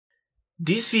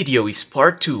This video is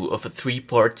part 2 of a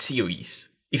 3-part series.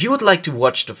 If you would like to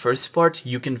watch the first part,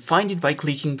 you can find it by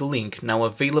clicking the link now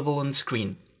available on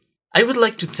screen. I would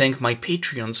like to thank my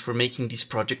Patreons for making this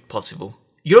project possible.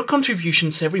 Your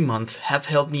contributions every month have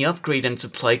helped me upgrade and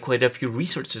supply quite a few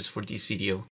resources for this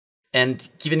video. And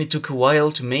given it took a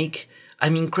while to make,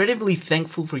 I'm incredibly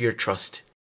thankful for your trust.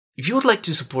 If you would like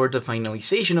to support the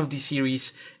finalization of this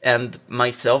series, and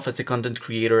myself as a content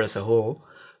creator as a whole,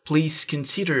 please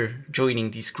consider joining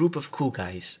this group of cool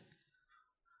guys.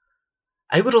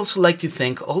 I would also like to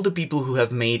thank all the people who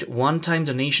have made one-time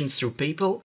donations through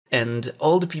PayPal, and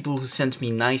all the people who sent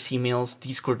me nice emails,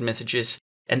 Discord messages,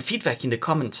 and feedback in the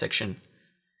comment section.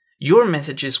 Your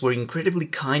messages were incredibly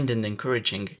kind and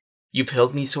encouraging. You've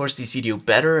helped me source this video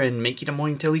better and make it a more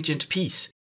intelligent piece.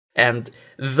 And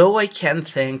though I can't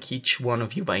thank each one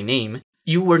of you by name,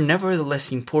 you were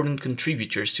nevertheless important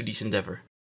contributors to this endeavor.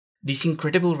 This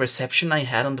incredible reception I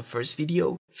had on the first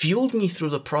video fueled me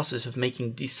through the process of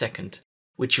making this second,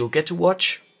 which you'll get to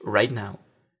watch right now.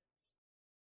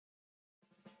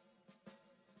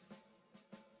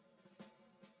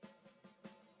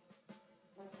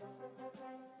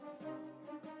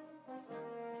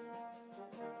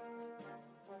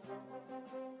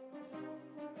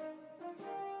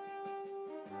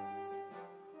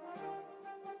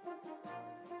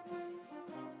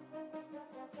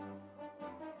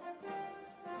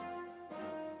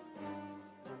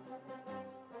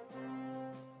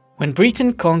 When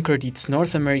Britain conquered its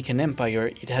North American empire,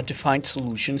 it had to find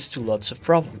solutions to lots of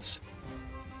problems.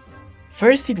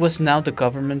 First, it was now the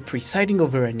government presiding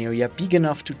over an area big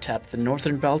enough to tap the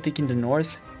northern Baltic in the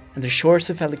north and the shores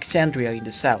of Alexandria in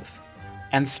the south,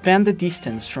 and span the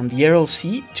distance from the Aral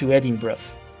Sea to Edinburgh.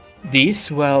 This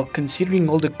while considering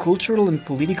all the cultural and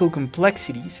political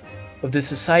complexities of the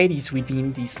societies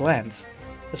within these lands,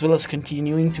 as well as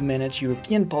continuing to manage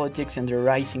European politics and their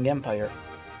rising empire.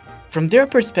 From their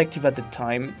perspective at the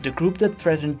time, the group that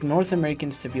threatened North American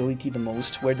stability the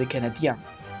most were the Canadiens.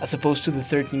 As opposed to the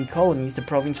 13 colonies, the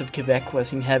province of Quebec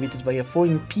was inhabited by a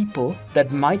foreign people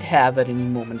that might have at any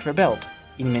moment rebelled.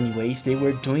 In many ways, they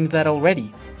were doing that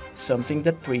already, something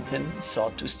that Britain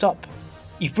sought to stop.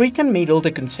 If Britain made all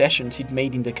the concessions it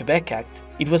made in the Quebec Act,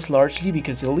 it was largely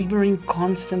because delivering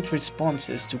constant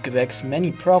responses to Quebec's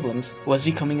many problems was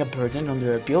becoming a burden on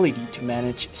their ability to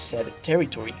manage said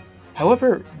territory.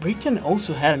 However, Britain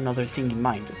also had another thing in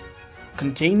mind: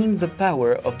 containing the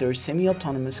power of their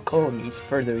semi-autonomous colonies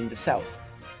further in the south.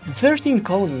 The 13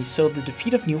 colonies saw the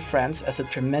defeat of New France as a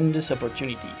tremendous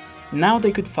opportunity. Now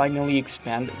they could finally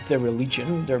expand their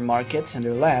religion, their markets and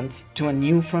their lands to a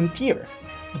new frontier.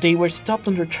 But they were stopped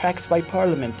on their tracks by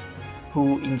Parliament,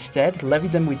 who instead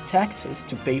levied them with taxes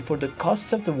to pay for the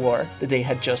costs of the war that they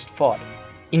had just fought.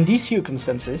 In these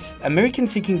circumstances,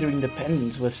 Americans seeking their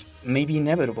independence was maybe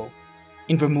inevitable.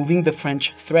 In removing the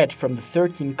French threat from the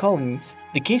 13 colonies,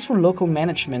 the case for local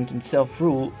management and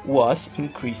self-rule was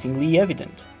increasingly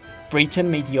evident.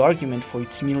 Britain made the argument for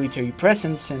its military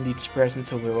presence and its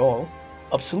presence overall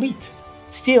obsolete.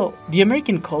 Still, the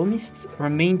American colonists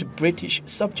remained British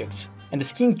subjects, and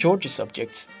as King George's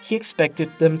subjects, he expected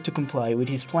them to comply with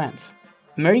his plans.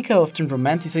 America often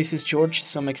romanticizes George as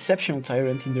some exceptional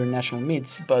tyrant in their national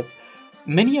myths, but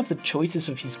many of the choices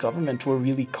of his government were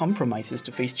really compromises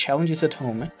to face challenges at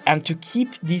home and to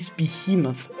keep this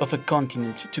behemoth of a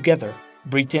continent together.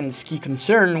 Britain's key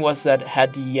concern was that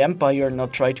had the empire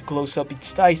not tried to close up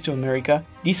its ties to America,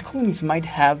 these colonies might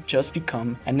have just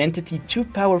become an entity too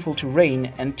powerful to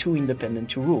reign and too independent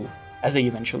to rule, as they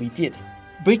eventually did.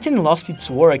 Britain lost its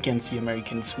war against the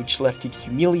Americans, which left it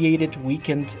humiliated,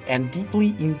 weakened, and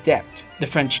deeply in debt. The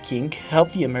French king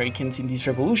helped the Americans in this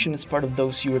revolution as part of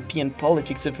those European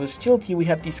politics of hostility we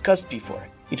have discussed before.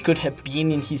 It could have been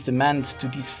in his demands to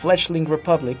this fledgling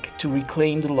republic to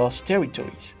reclaim the lost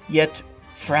territories. Yet,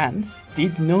 France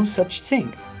did no such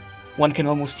thing. One can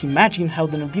almost imagine how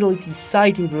the nobility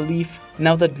sighed in relief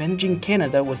now that managing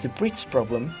Canada was the Brits'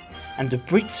 problem, and the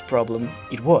Brits' problem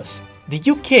it was.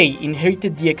 The UK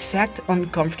inherited the exact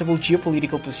uncomfortable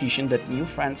geopolitical position that New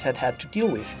France had had to deal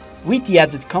with the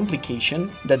added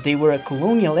complication that they were a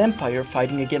colonial empire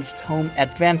fighting against home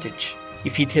advantage.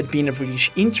 If it had been a British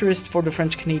interest for the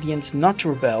French Canadians not to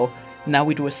rebel, now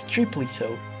it was triply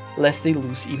so, lest they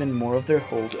lose even more of their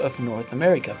hold of North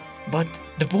America. But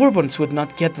the Bourbons would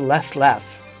not get the last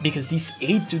laugh, because this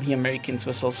aid to the Americans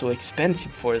was also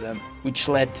expensive for them, which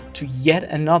led to yet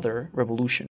another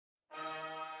revolution.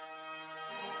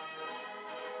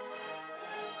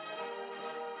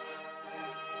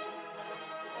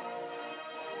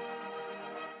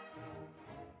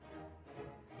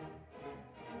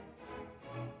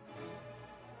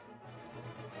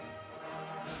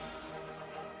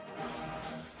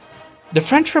 The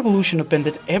French Revolution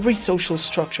upended every social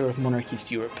structure of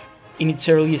monarchist Europe. In its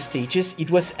earliest stages,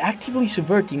 it was actively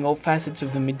subverting all facets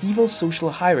of the medieval social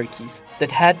hierarchies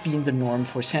that had been the norm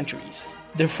for centuries.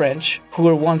 The French, who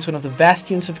were once one of the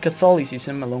bastions of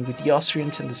Catholicism along with the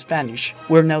Austrians and the Spanish,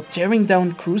 were now tearing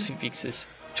down crucifixes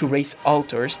to raise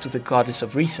altars to the goddess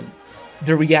of reason.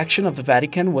 The reaction of the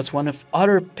Vatican was one of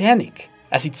utter panic,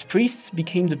 as its priests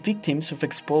became the victims of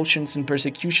expulsions and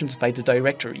persecutions by the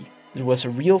Directory. There was a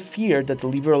real fear that the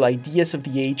liberal ideas of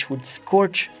the age would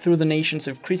scorch through the nations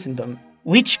of Christendom,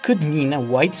 which could mean a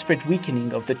widespread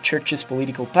weakening of the Church's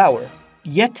political power.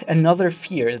 Yet another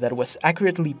fear that was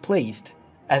accurately placed,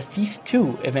 as these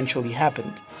two eventually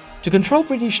happened. To control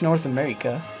British North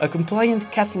America, a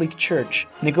compliant Catholic Church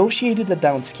negotiated a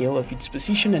downscale of its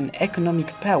position and economic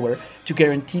power to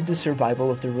guarantee the survival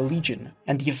of the religion.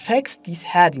 And the effects this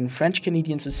had in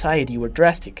French-Canadian society were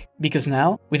drastic, because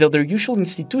now, without their usual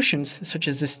institutions such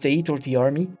as the state or the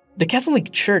army, the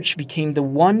Catholic Church became the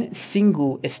one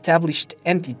single established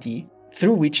entity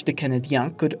through which the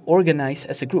Canadiens could organize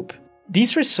as a group.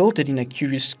 This resulted in a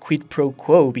curious quid pro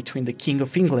quo between the King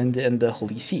of England and the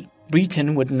Holy See.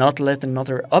 Britain would not let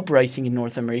another uprising in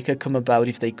North America come about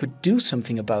if they could do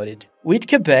something about it, with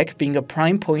Quebec being a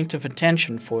prime point of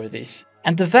attention for this.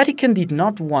 And the Vatican did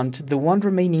not want the one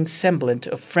remaining semblant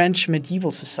of French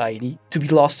medieval society to be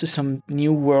lost to some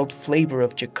new world flavor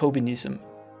of Jacobinism.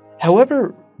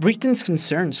 However, Britain's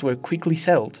concerns were quickly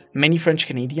settled. Many French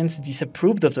Canadians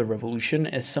disapproved of the revolution,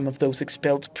 as some of those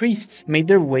expelled priests made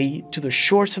their way to the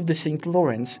shores of the St.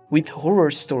 Lawrence with horror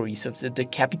stories of the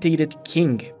decapitated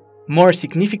king. More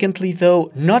significantly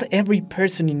though, not every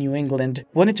person in New England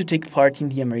wanted to take part in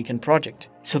the American project,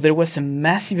 so there was a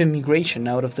massive immigration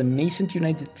out of the nascent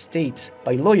United States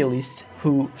by loyalists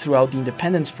who, throughout the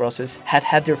independence process, had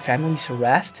had their families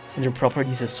harassed and their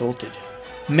properties assaulted.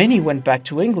 Many went back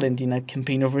to England in a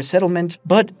campaign of resettlement,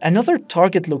 but another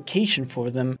target location for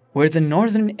them were the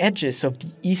northern edges of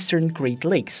the eastern Great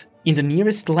Lakes, in the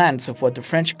nearest lands of what the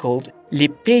French called les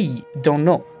pays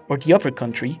d'Anneau, or the upper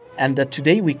country, and that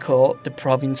today we call the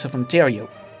province of Ontario.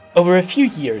 Over a few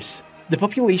years, the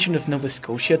population of Nova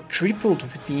Scotia tripled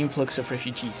with the influx of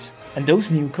refugees, and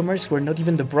those newcomers were not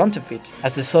even the brunt of it,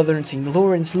 as the southern St.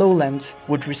 Lawrence lowlands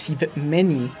would receive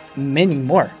many, many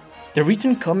more. The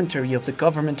written commentary of the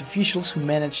government officials who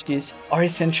managed this are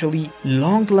essentially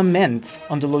long laments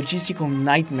on the logistical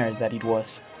nightmare that it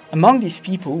was. Among these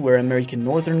people were American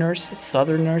Northerners,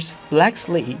 Southerners, black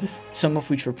slaves, some of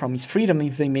which were promised freedom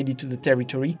if they made it to the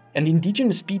territory, and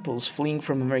indigenous peoples fleeing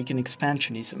from American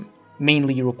expansionism,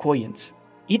 mainly Iroquoians.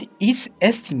 It is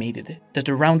estimated that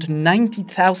around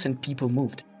 90,000 people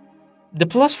moved. The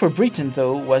plus for Britain,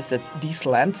 though, was that these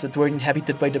lands that were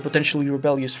inhabited by the potentially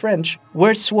rebellious French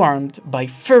were swarmed by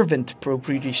fervent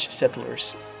pro-British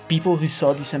settlers, people who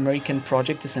saw this American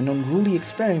project as an unruly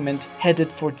experiment headed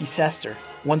for disaster,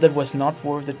 one that was not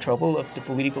worth the trouble of the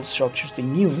political structures they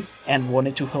knew and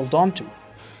wanted to hold on to.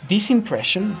 This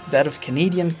impression, that of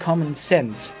Canadian common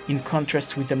sense, in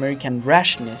contrast with American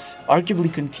rashness,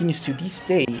 arguably continues to this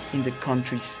day in the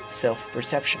country's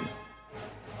self-perception.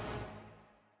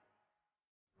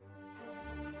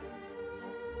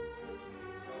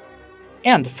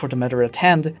 And, for the matter at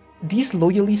hand, these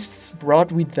loyalists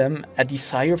brought with them a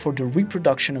desire for the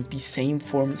reproduction of these same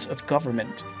forms of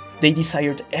government. They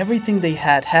desired everything they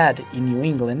had had in New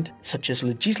England, such as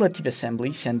legislative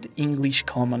assemblies and English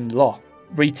common law.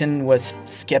 Britain was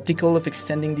skeptical of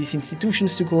extending these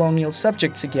institutions to colonial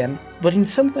subjects again, but in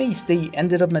some ways they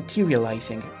ended up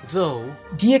materializing, though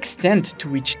the extent to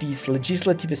which these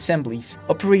legislative assemblies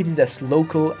operated as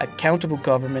local, accountable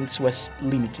governments was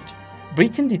limited.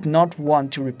 Britain did not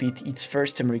want to repeat its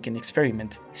first American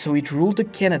experiment, so it ruled the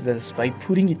Canadas by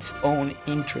putting its own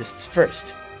interests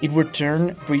first. It would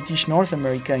turn British North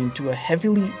America into a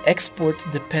heavily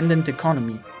export-dependent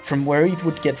economy, from where it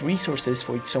would get resources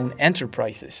for its own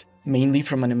enterprises, mainly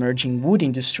from an emerging wood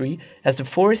industry, as the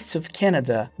forests of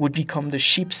Canada would become the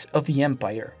ships of the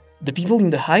empire. The people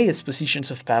in the highest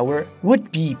positions of power would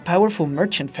be powerful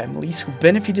merchant families who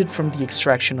benefited from the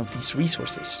extraction of these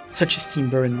resources, such as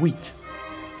timber and wheat.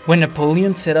 When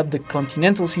Napoleon set up the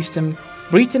continental system,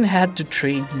 Britain had to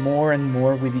trade more and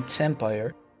more with its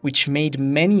empire, which made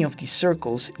many of these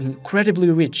circles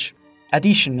incredibly rich.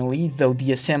 Additionally, though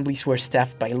the assemblies were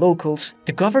staffed by locals,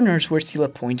 the governors were still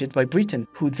appointed by Britain,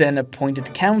 who then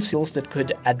appointed councils that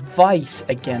could advise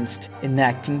against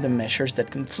enacting the measures that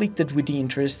conflicted with the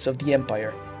interests of the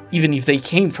empire, even if they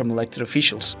came from elected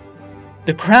officials.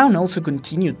 The Crown also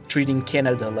continued treating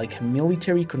Canada like a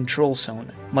military control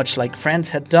zone, much like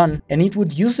France had done, and it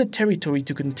would use the territory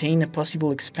to contain a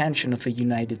possible expansion of the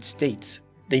United States.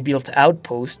 They built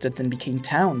outposts that then became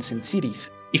towns and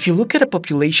cities. If you look at a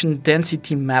population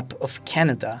density map of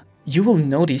Canada, you will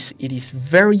notice it is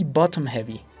very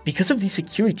bottom-heavy. Because of these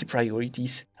security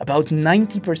priorities, about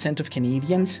 90% of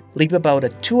Canadians live about a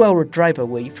 2-hour drive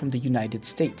away from the United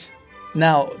States.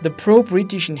 Now, the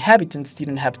pro-British inhabitants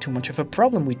didn't have too much of a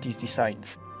problem with these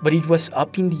designs, but it was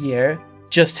up in the air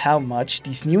just how much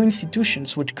these new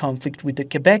institutions would conflict with the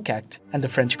Québec Act and the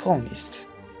French colonists.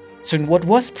 So in what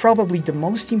was probably the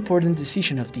most important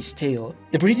decision of this tale,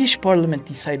 the British Parliament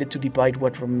decided to divide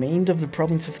what remained of the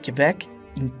province of Quebec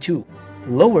in two.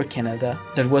 Lower Canada,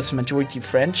 that was majority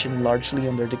French and largely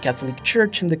under the Catholic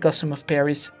Church and the custom of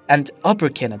Paris, and Upper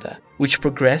Canada, which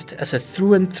progressed as a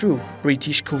through-and-through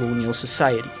British colonial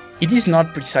society. It is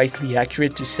not precisely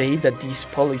accurate to say that these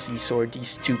policies or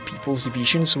these two people's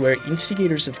divisions were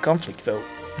instigators of conflict, though.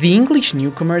 The English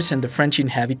newcomers and the French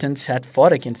inhabitants had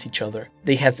fought against each other.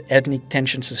 They had ethnic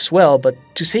tensions as well, but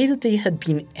to say that they had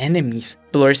been enemies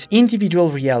blurs individual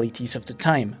realities of the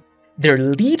time. Their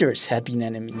leaders had been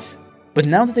enemies. But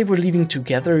now that they were living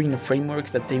together in a framework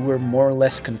that they were more or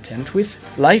less content with,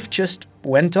 life just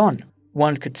went on.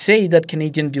 One could say that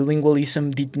Canadian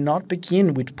bilingualism did not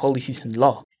begin with policies and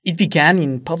law. It began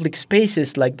in public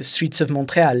spaces like the streets of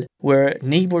Montreal, where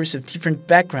neighbors of different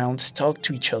backgrounds talked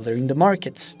to each other in the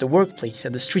markets, the workplace,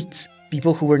 and the streets.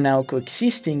 People who were now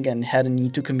coexisting and had a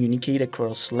need to communicate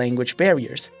across language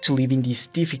barriers to live in this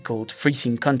difficult,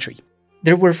 freezing country.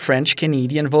 There were French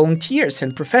Canadian volunteers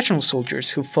and professional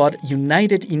soldiers who fought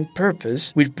united in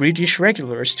purpose with British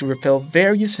regulars to repel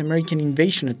various American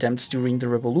invasion attempts during the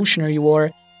Revolutionary War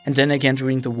and then again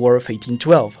during the War of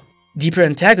 1812. Deeper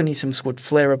antagonisms would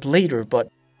flare up later,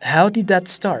 but how did that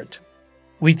start?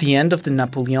 With the end of the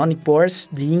Napoleonic Wars,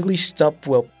 the English stopped,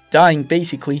 dying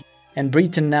basically, and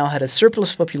Britain now had a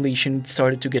surplus population it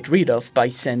started to get rid of by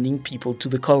sending people to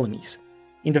the colonies.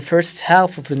 In the first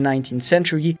half of the 19th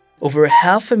century, over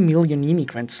 500,000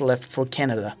 immigrants left for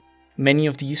Canada. Many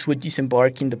of these would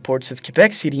disembark in the ports of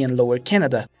Quebec City and Lower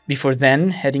Canada, before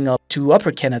then heading up to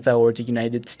Upper Canada or the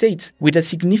United States, with a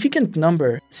significant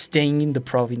number staying in the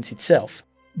province itself.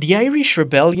 The Irish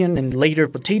Rebellion and later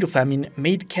potato famine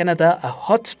made Canada a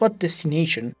hotspot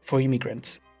destination for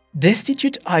immigrants.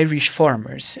 Destitute Irish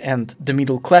farmers and the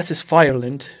middle classes of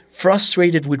Ireland,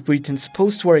 frustrated with Britain's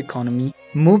post-war economy,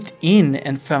 moved in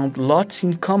and found lots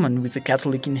in common with the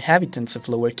Catholic inhabitants of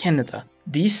Lower Canada.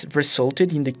 This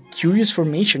resulted in the curious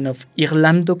formation of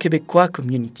Irlando-Québécois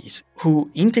communities, who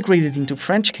integrated into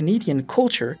French-Canadian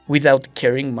culture without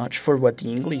caring much for what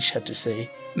the English had to say.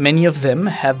 Many of them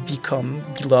have become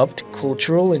beloved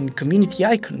cultural and community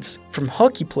icons, from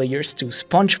hockey players to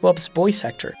SpongeBob's voice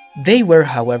actor. They were,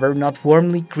 however, not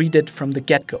warmly greeted from the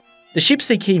get-go. The ships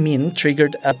they came in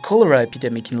triggered a cholera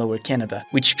epidemic in Lower Canada,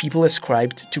 which people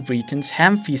ascribed to Britain's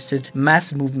ham-fisted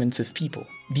mass movements of people.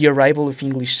 The arrival of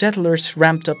English settlers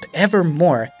ramped up ever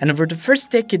more, and over the first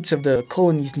decades of the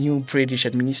colony's new British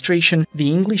administration,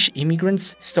 the English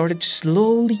immigrants started to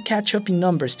slowly catch up in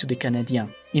numbers to the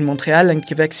Canadiens. In Montreal and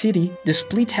Quebec City, the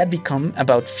split had become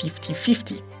about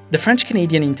 50-50. The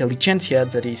French-Canadian intelligentsia,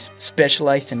 that is,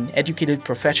 specialized and educated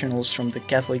professionals from the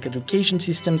Catholic education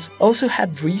systems, also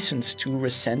had reasons to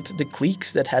resent the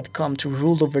cliques that had come to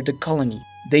rule over the colony.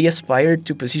 They aspired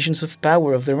to positions of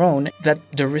power of their own that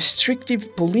the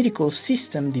restrictive political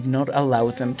system did not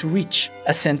allow them to reach,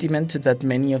 a sentiment that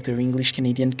many of their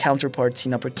English-Canadian counterparts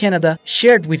in Upper Canada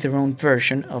shared with their own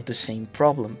version of the same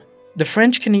problem. The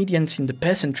French Canadians in the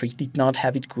peasantry did not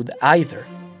have it good either.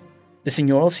 The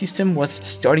seigneurial system was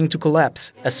starting to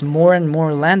collapse, as more and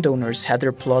more landowners had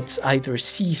their plots either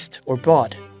seized or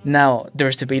bought. Now,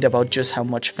 there's debate about just how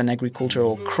much of an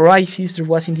agricultural crisis there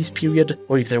was in this period,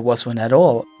 or if there was one at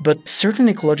all, but certain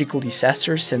ecological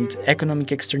disasters and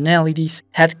economic externalities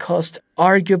had caused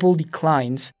arguable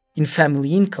declines in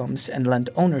family incomes and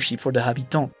land ownership for the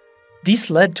habitants.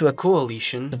 This led to a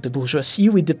coalition of the bourgeoisie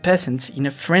with the peasants in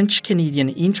a French-Canadian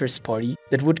interest party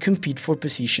that would compete for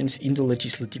positions in the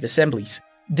legislative assemblies.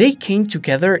 They came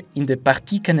together in the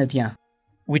Parti Canadien,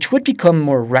 which would become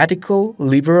more radical,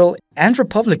 liberal, and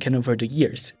republican over the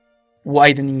years,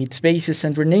 widening its bases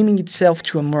and renaming itself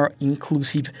to a more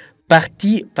inclusive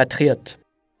Parti Patriote.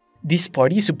 This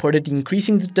party supported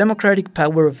increasing the democratic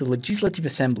power of the legislative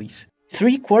assemblies.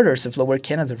 3/4 of Lower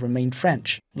Canada remained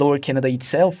French. Lower Canada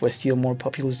itself was still more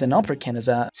populous than Upper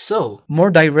Canada, so more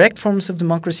direct forms of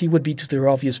democracy would be to their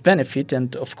obvious benefit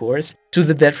and, of course, to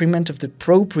the detriment of the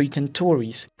pro-Britain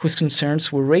Tories, whose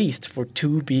concerns were raised for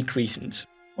two big reasons.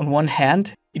 On one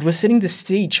hand, it was setting the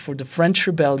stage for the French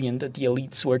rebellion that the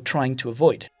elites were trying to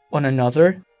avoid. On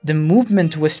another, The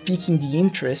movement was speaking the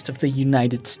interest of the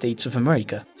United States of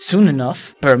America. Soon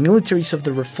enough, paramilitaries of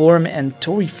the Reform and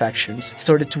Tory factions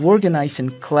started to organize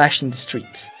and clash in the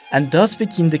streets, and thus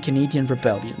began the Canadian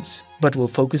rebellions. But we'll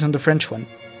focus on the French one.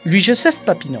 Louis-Joseph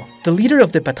Papineau, the leader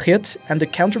of the Patriotes and the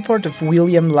counterpart of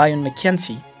William Lyon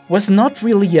Mackenzie, was not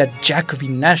really a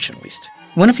Jacobin nationalist.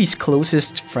 One of his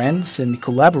closest friends and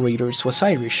collaborators was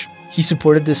Irish. He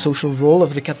supported the social role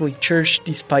of the Catholic Church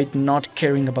despite not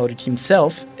caring about it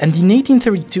himself, and in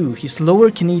 1832 his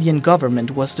Lower Canadian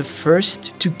government was the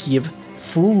first to give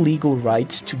full legal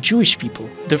rights to Jewish people,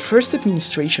 the first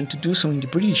administration to do so in the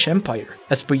British Empire,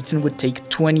 as Britain would take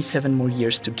 27 more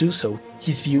years to do so.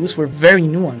 His views were very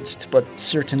nuanced, but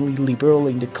certainly liberal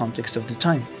in the context of the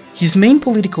time. His main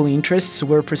political interests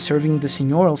were preserving the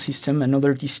seigneurial system and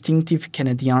other distinctive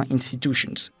Canadian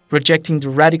institutions, rejecting the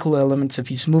radical elements of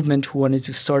his movement who wanted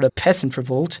to start a peasant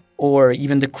revolt or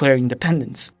even declare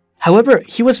independence. However,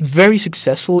 he was very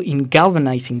successful in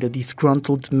galvanizing the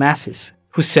disgruntled masses,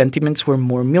 whose sentiments were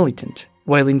more militant.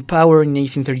 While in power in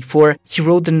 1834, he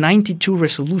wrote the 92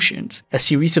 Resolutions, a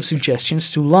series of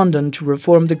suggestions to London to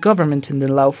reform the government and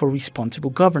allow for responsible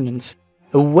governance,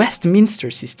 a Westminster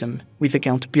system with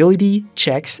accountability,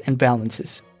 checks and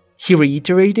balances. He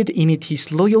reiterated in it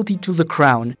his loyalty to the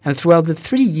crown, and throughout the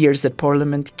 3 years that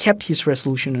Parliament kept his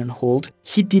resolution on hold,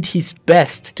 he did his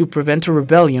best to prevent a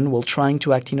rebellion while trying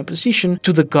to act in opposition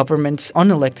to the government's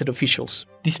unelected officials.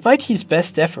 Despite his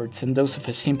best efforts and those of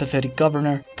a sympathetic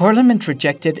governor, Parliament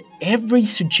rejected every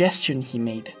suggestion he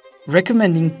made,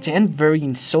 recommending 10 very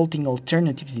insulting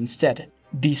alternatives instead.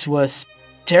 This was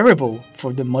terrible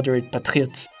for the moderate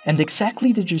patriots, and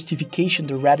exactly the justification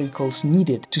the radicals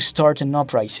needed to start an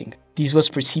uprising. This was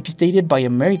precipitated by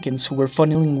Americans who were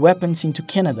funneling weapons into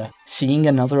Canada, seeing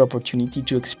another opportunity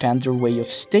to expand their way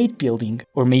of state building,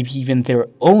 or maybe even their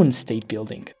own state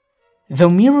building. Though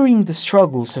mirroring the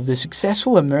struggles of the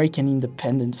successful American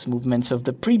independence movements of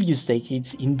the previous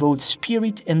decades in both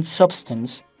spirit and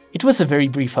substance, it was a very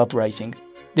brief uprising.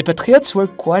 The Patriots were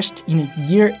quashed in a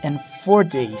year and 4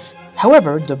 days.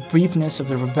 However, the briefness of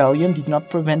the rebellion did not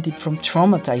prevent it from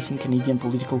traumatizing Canadian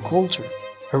political culture.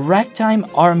 A ragtime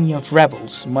army of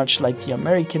rebels, much like the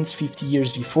Americans 50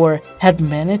 years before, had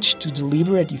managed to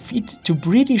deliver a defeat to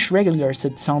British regulars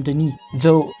at Saint-Denis,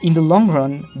 though in the long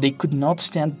run they could not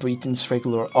stand Britain's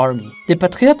regular army. The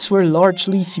Patriots were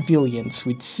largely civilians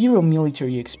with zero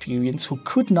military experience who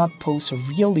could not pose a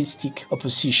realistic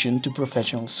opposition to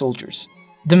professional soldiers.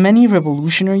 The many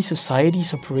revolutionary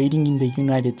societies operating in the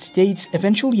United States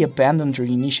eventually abandoned their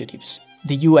initiatives.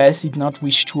 The US did not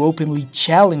wish to openly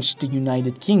challenge the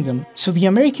United Kingdom, so the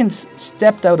Americans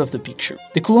stepped out of the picture.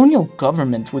 The colonial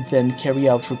government would then carry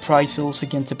out reprisals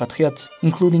against the Patriots,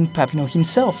 including Papineau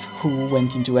himself, who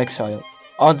went into exile.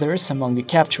 Others among the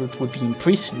captured would be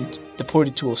imprisoned,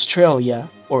 deported to Australia,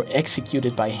 or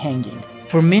executed by hanging.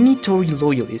 For many Tory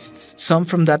loyalists, some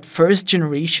from that first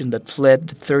generation that fled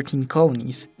the 13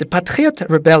 colonies, the Patriot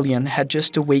Rebellion had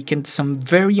just awakened some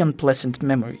very unpleasant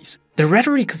memories. The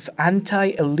rhetoric of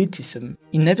anti-elitism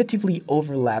inevitably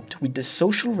overlapped with the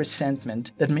social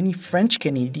resentment that many French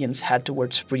Canadians had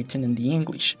towards Britain and the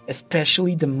English,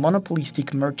 especially the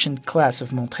monopolistic merchant class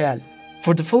of Montreal.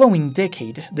 For the following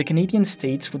decade, the Canadian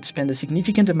states would spend a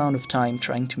significant amount of time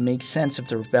trying to make sense of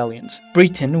the rebellions.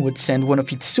 Britain would send one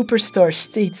of its superstar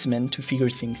statesmen to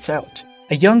figure things out.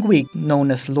 A young Whig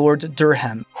known as Lord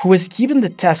Durham, who was given the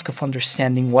task of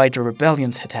understanding why the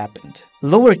rebellions had happened.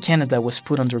 Lower Canada was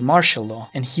put under martial law,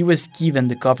 and he was given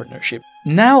the governorship.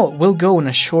 Now we'll go on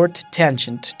a short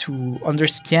tangent to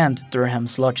understand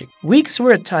Durham's logic. Whigs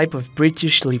were a type of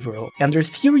British liberal, and their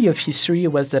theory of history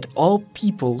was that all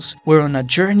peoples were on a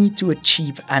journey to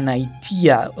achieve an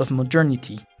idea of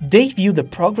modernity. They viewed the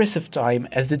progress of time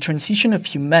as the transition of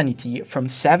humanity from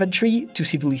savagery to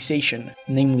civilization,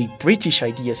 namely British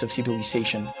ideas of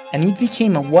civilization, and it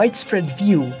became a widespread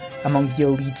view among the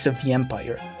elites of the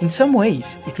empire. In some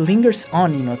ways, it lingers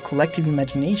on in our collective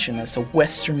imagination as a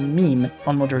Western meme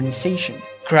on modernization.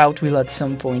 Kraut will at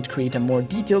some point create a more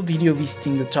detailed video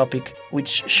visiting the topic,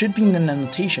 which should be in an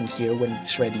annotation here when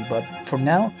it's ready, but for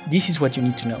now, this is what you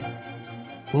need to know.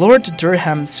 Lord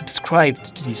Durham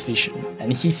subscribed to this vision,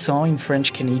 and he saw in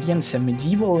French Canadians a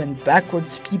medieval and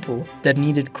backwards people that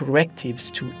needed correctives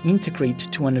to integrate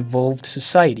to an evolved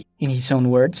society. In his own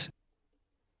words,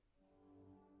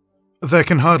 "There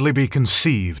can hardly be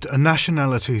conceived a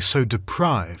nationality so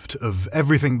deprived of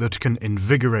everything that can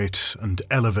invigorate and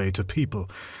elevate a people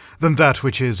than that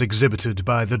which is exhibited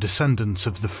by the descendants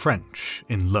of the French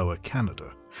in Lower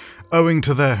Canada, owing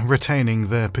to their retaining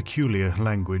their peculiar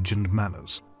language and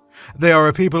manners. They are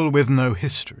a people with no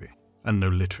history and no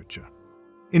literature.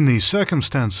 In these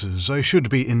circumstances, I should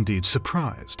be indeed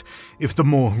surprised if the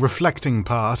more reflecting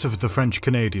part of the French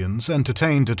Canadians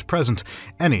entertained at present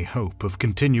any hope of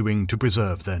continuing to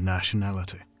preserve their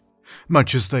nationality.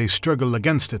 Much as they struggle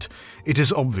against it, it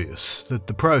is obvious that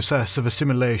the process of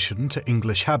assimilation to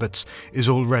English habits is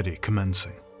already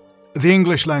commencing. The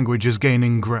English language is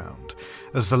gaining ground,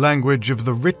 as the language of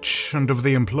the rich and of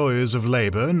the employers of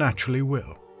labour naturally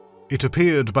will. It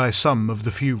appeared by some of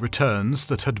the few returns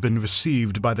that had been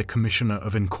received by the Commissioner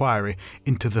of Inquiry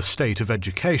into the state of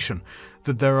education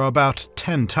that there are about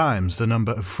 10 times the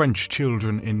number of French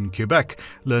children in Quebec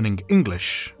learning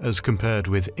English as compared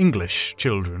with English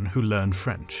children who learn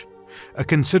French. A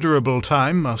considerable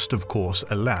time must, of course,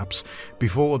 elapse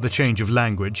before the change of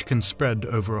language can spread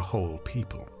over a whole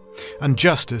people. And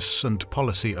justice and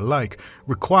policy alike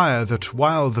require that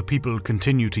while the people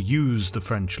continue to use the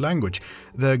French language,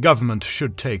 their government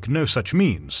should take no such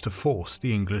means to force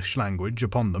the English language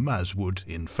upon them as would,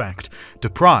 in fact,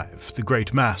 deprive the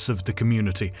great mass of the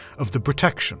community of the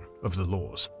protection of the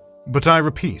laws. But I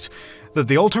repeat that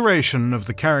the alteration of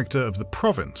the character of the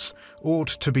province ought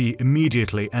to be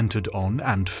immediately entered on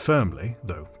and firmly,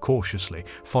 though cautiously,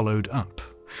 followed up.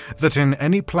 That in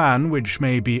any plan which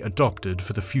may be adopted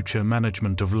for the future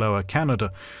management of Lower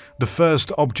Canada, the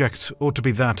first object ought to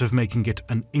be that of making it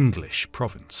an English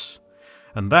province.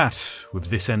 And that, with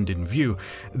this end in view,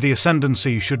 the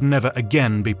ascendancy should never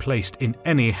again be placed in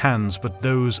any hands but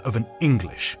those of an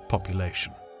English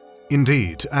population.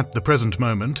 Indeed, at the present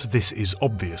moment, this is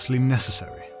obviously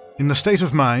necessary. In the state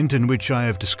of mind in which I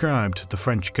have described the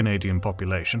French-Canadian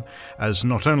population, as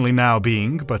not only now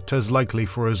being, but as likely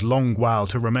for as long while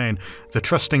to remain, the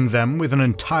trusting them with an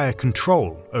entire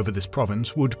control over this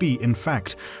province would be, in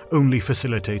fact, only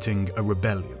facilitating a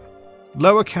rebellion.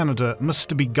 Lower Canada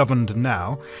must be governed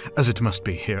now, as it must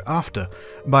be hereafter,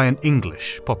 by an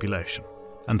English population.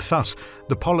 And thus,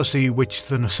 the policy which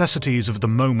the necessities of the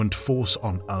moment force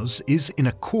on us is in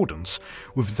accordance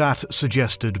with that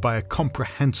suggested by a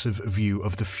comprehensive view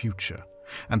of the future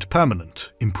and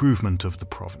permanent improvement of the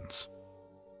province.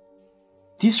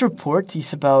 This report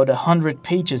is about 100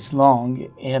 pages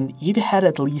long, and it had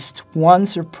at least one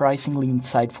surprisingly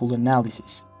insightful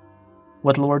analysis.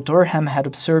 What Lord Durham had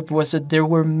observed was that there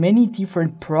were many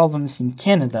different problems in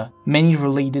Canada, many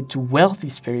related to wealth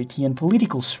disparity and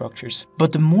political structures,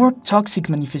 but the more toxic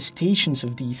manifestations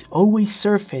of these always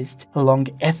surfaced along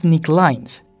ethnic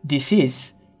lines. This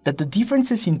is, that the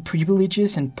differences in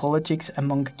privileges and politics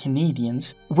among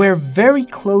Canadians were very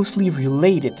closely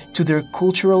related to their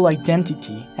cultural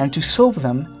identity, and to solve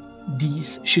them,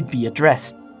 these should be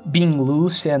addressed. Being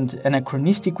loose and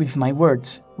anachronistic with my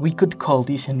words, we could call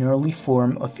this an early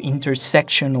form of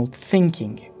intersectional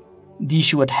thinking. The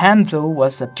issue at hand, though,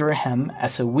 was that Durham,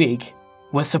 as a Whig,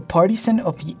 was a partisan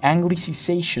of the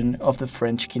Anglicization of the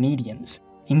French Canadians.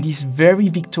 In this very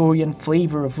Victorian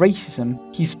flavor of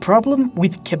racism, his problem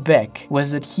with Quebec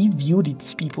was that he viewed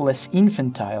its people as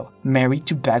infantile, married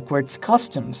to backwards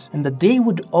customs, and that they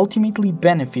would ultimately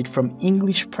benefit from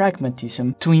English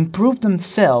pragmatism to improve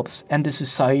themselves and the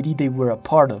society they were a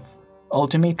part of.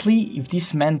 Ultimately, if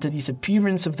this meant the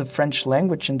disappearance of the French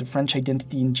language and the French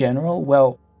identity in general,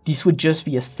 well, this would just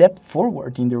be a step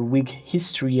forward in their Whig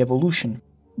history evolution.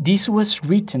 This was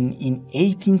written in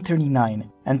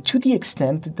 1839, and to the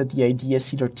extent that the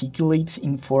ideas it articulates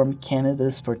inform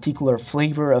Canada's particular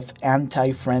flavor of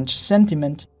anti-French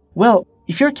sentiment, well,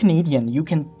 if you're Canadian, you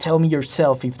can tell me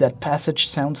yourself if that passage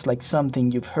sounds like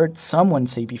something you've heard someone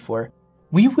say before.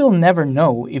 We will never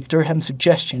know if Durham's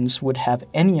suggestions would have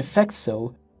any effect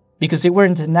though, because they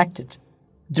weren't enacted.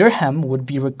 Durham would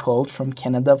be recalled from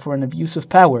Canada for an abuse of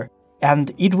power,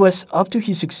 and it was up to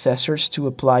his successors to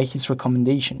apply his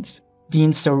recommendations. The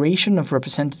instauration of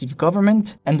representative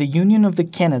government and the union of the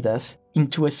Canadas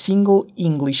into a single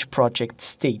English project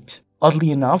state. Oddly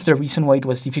enough, the reason why it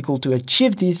was difficult to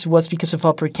achieve this was because of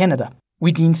Upper Canada.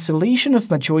 With the installation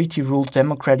of majority-rule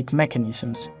democratic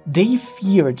mechanisms, they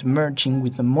feared merging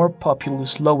with the more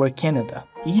populous Lower Canada.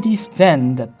 It is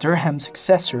then that Durham's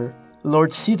successor,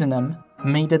 Lord Sydenham,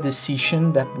 made a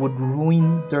decision that would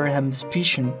ruin Durham's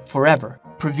vision forever.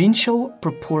 Provincial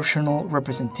proportional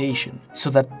representation,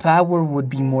 so that power would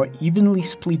be more evenly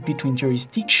split between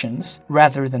jurisdictions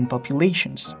rather than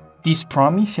populations. This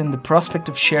promise and the prospect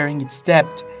of sharing its debt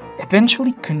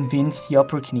eventually convinced the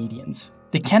Upper Canadians.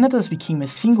 The Canadas became a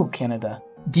single Canada,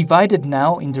 divided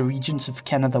now in the regions of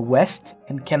Canada West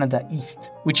and Canada East,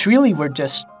 which really were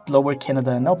just Lower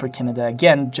Canada and Upper Canada,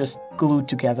 again just glued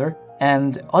together.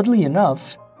 And oddly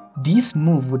enough, this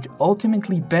move would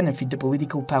ultimately benefit the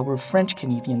political power of French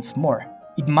Canadians more.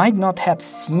 It might not have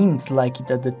seemed like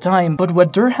it at the time, but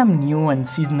what Durham knew and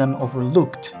Sydenham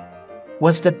overlooked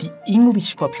was that the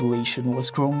English population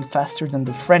was growing faster than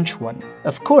the French one.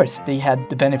 Of course, they had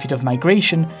the benefit of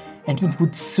migration, and it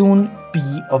would soon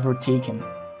be overtaken.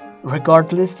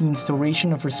 Regardless, the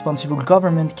instauration of responsible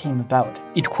government came about.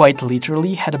 It quite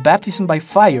literally had a baptism by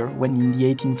fire when in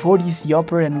the 1840s the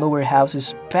upper and lower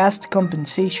houses passed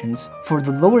compensations for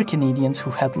the lower Canadians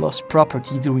who had lost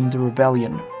property during the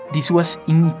rebellion. This was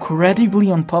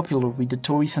incredibly unpopular with the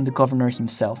Tories and the governor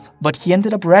himself, but he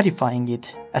ended up ratifying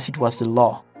it as it was the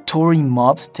law. Tory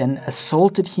mobs then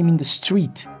assaulted him in the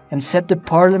street and set the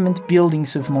parliament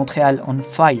buildings of Montreal on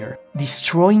fire,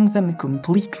 destroying them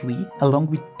completely, along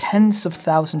with tens of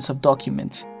thousands of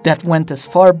documents that went as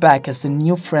far back as the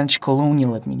new French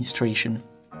colonial administration.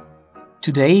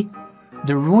 Today,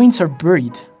 the ruins are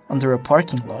buried under a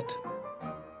parking lot.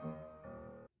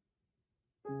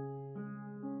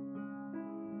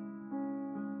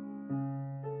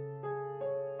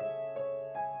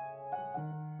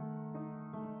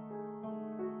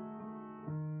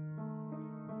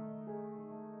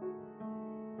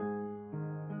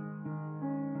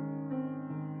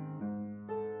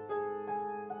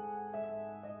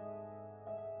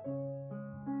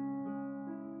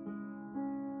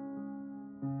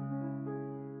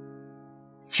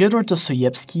 Fyodor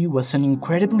Dostoevsky was an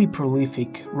incredibly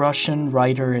prolific Russian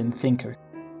writer and thinker.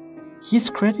 He is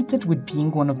credited with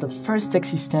being one of the first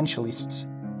existentialists,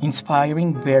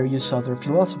 inspiring various other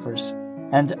philosophers,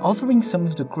 and authoring some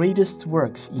of the greatest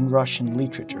works in Russian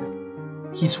literature.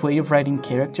 His way of writing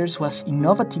characters was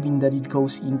innovative in that it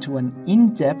goes into an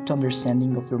in-depth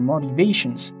understanding of their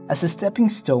motivations as a stepping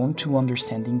stone to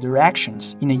understanding their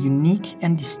actions in a unique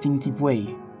and distinctive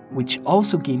way, which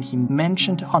also gained him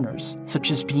mentioned honors, such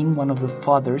as being one of the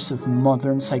fathers of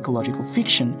modern psychological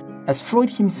fiction, as Freud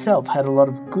himself had a lot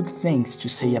of good things to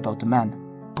say about the man.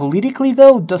 Politically,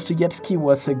 though, Dostoevsky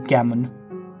was a gammon.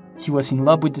 He was in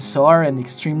love with the Tsar and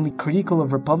extremely critical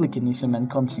of republicanism and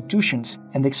constitutions,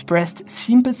 and expressed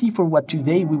sympathy for what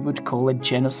today we would call a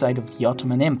genocide of the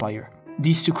Ottoman Empire.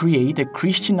 This to create a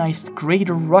Christianized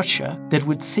Greater Russia that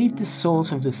would save the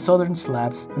souls of the Southern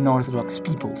Slavs and Orthodox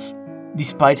peoples.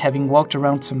 Despite having walked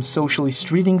around some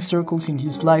socialist reading circles in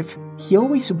his life, he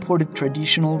always supported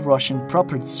traditional Russian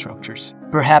property structures,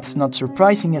 perhaps not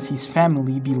surprising as his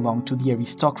family belonged to the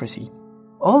aristocracy.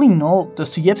 All in all,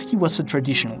 Dostoevsky was a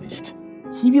traditionalist.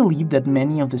 He believed that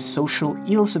many of the social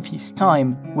ills of his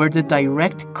time were the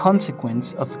direct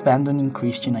consequence of abandoning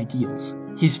Christian ideals.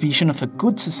 His vision of a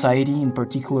good society, in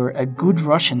particular a good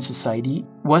Russian society,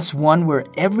 was one where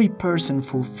every person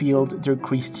fulfilled their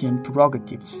Christian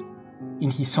prerogatives. In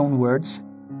his own words,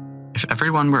 "If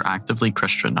everyone were actively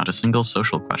Christian, not a single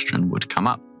social question would come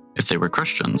up. If they were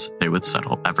Christians, they would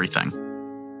settle everything."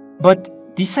 But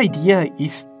this idea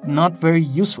is not very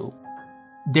useful.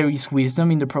 There is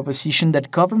wisdom in the proposition that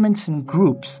governments and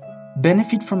groups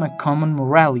benefit from a common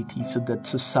morality so that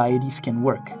societies can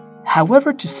work.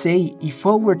 However, to say if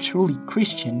all were truly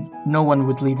Christian, no one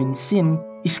would live in sin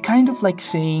is kind of like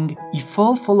saying if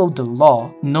all followed the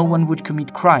law, no one would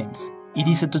commit crimes. It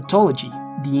is a tautology.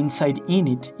 The insight in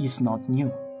it is not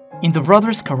new. In The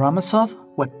Brothers Karamazov,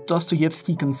 what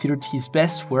Dostoevsky considered his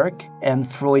best work and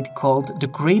Freud called the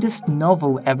greatest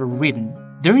novel ever written,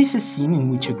 there is a scene in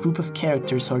which a group of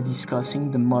characters are discussing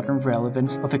the modern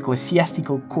relevance of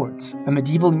ecclesiastical courts, a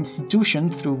medieval institution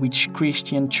through which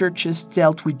Christian churches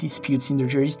dealt with disputes in their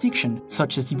jurisdiction,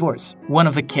 such as divorce. One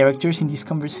of the characters in this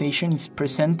conversation is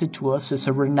presented to us as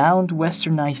a renowned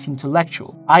westernized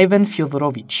intellectual, Ivan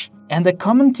Fyodorovich, and the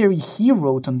commentary he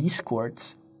wrote on these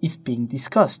courts is being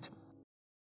discussed.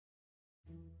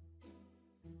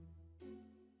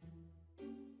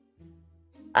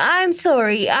 "I'm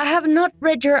sorry, I have not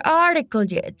read your article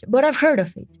yet, but I've heard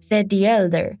of it," said the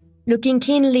elder, looking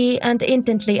keenly and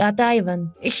intently at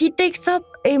Ivan. "He takes up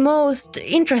a most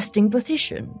interesting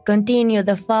position," continued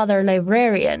the father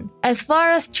librarian. "As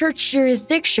far as church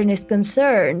jurisdiction is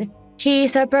concerned, he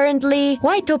is apparently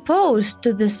quite opposed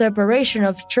to the separation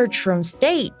of church from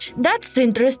state." "That's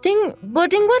interesting,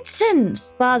 but in what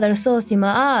sense?" Father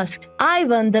Zosima asked.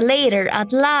 Ivan the later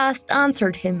at last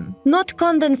answered him, not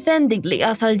condescendingly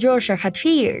as Alyosha had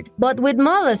feared, but with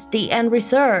modesty and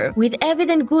reserve, with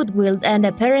evident goodwill and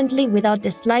apparently without the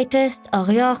slightest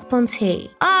arrière-pensée.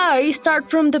 "I start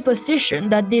from the position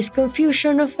that this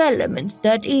confusion of elements,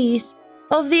 that is,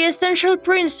 of the essential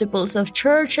principles of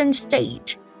church and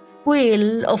state,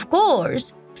 will, of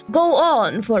course, go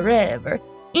on forever,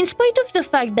 in spite of the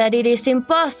fact that it is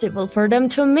impossible for them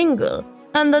to mingle,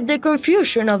 and that the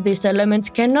confusion of these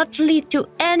elements cannot lead to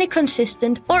any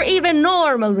consistent or even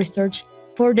normal research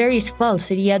for there is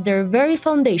falsity at the very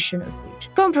foundation of it.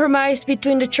 Compromise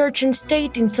between the church and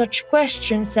state in such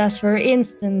questions as, for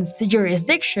instance,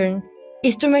 jurisdiction,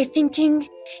 is to my thinking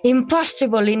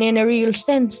impossible in any real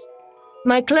sense.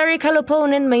 My clerical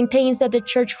opponent maintains that the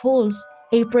church holds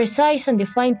a precise and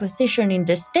defined position in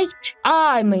the state.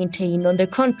 I maintain, on the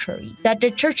contrary, that the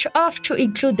church ought to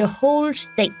include the whole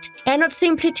state, and not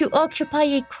simply to occupy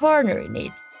a corner in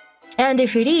it. And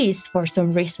if it is, for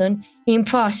some reason,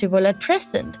 impossible at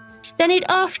present, then it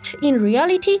ought, in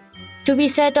reality, to be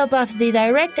set up as the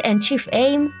direct and chief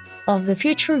aim of the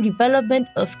future development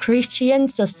of Christian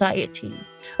society.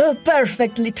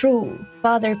 Perfectly true,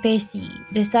 Father Pacey,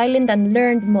 the silent and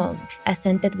learned monk,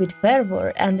 assented with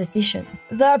fervor and decision.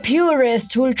 The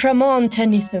purest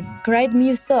ultramontanism, cried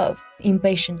Musov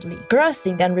impatiently,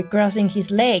 crossing and recrossing his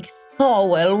legs. Oh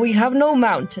well, we have no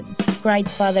mountains, cried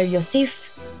Father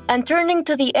Joseph, and turning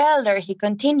to the elder he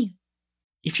continued.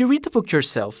 If you read the book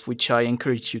yourself, which I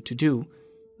encourage you to do,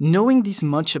 knowing this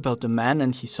much about the man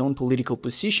and his own political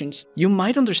positions, you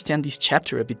might understand this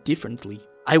chapter a bit differently.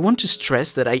 I want to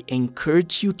stress that I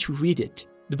encourage you to read it.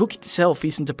 The book itself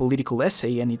isn't a political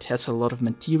essay and it has a lot of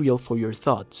material for your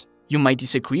thoughts. You might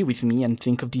disagree with me and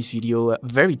think of this video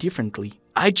very differently.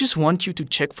 I just want you to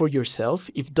check for yourself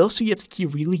if Dostoevsky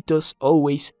really does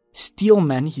always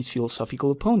steelman his philosophical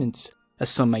opponents, as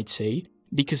some might say,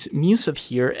 because Musov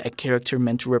here, a character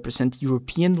meant to represent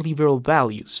European liberal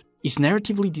values, is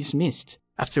narratively dismissed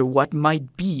after what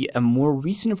might be a more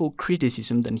reasonable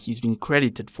criticism than he's been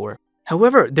credited for.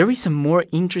 However, there is a more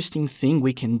interesting thing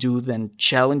we can do than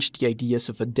challenge the ideas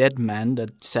of a dead man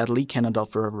that sadly cannot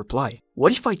offer a reply.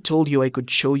 What if I told you I could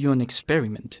show you an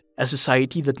experiment, a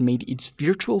society that made its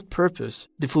virtual purpose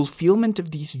the fulfillment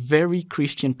of these very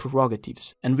Christian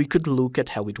prerogatives, and we could look at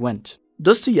how it went?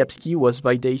 Dostoevsky was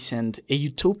by day's end a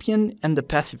utopian and a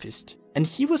pacifist, and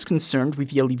he was concerned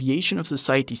with the alleviation of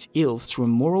society's ills through a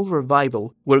moral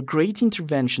revival where great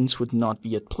interventions would not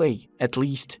be at play, at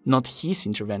least not his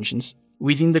interventions.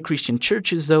 Within the Christian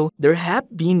churches, though, there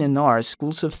have been and are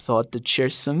schools of thought that share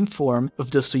some form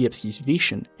of Dostoevsky's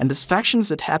vision, and as factions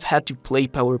that have had to play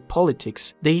power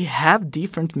politics, they have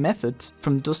different methods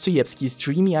from Dostoevsky's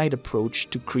dreamy-eyed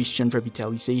approach to Christian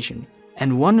revitalization.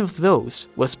 And one of those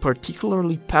was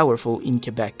particularly powerful in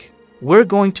Quebec. We're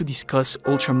going to discuss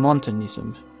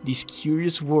ultramontanism, this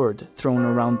curious word thrown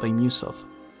around by Musov.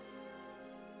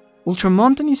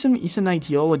 Ultramontanism is an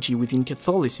ideology within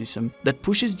Catholicism that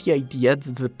pushes the idea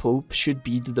that the Pope should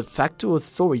be the de facto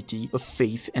authority of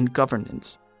faith and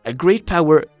governance. A great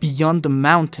power beyond the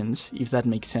mountains, if that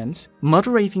makes sense,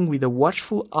 moderating with a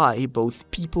watchful eye both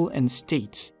people and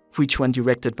states, which when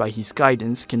directed by his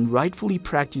guidance can rightfully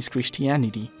practice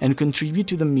Christianity and contribute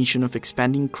to the mission of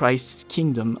expanding Christ's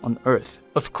kingdom on earth.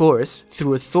 Of course,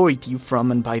 through authority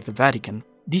from and by the Vatican.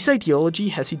 This ideology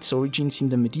has its origins in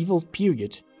the medieval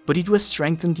period, but it was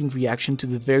strengthened in reaction to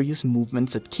the various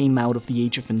movements that came out of the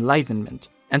Age of Enlightenment.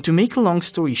 And to make a long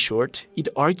story short, it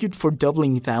argued for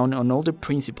doubling down on all the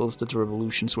principles that the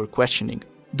revolutions were questioning.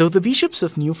 Though the bishops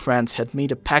of New France had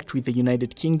made a pact with the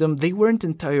United Kingdom, they weren't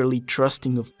entirely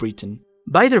trusting of Britain.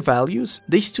 By their values,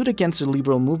 they stood against the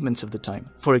liberal movements of the time.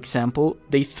 For example,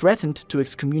 they threatened to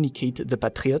excommunicate the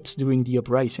Patriots during the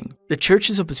uprising. The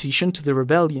church's opposition to the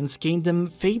rebellions gained them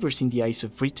favors in the eyes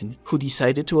of Britain, who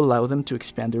decided to allow them to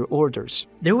expand their orders.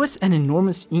 There was an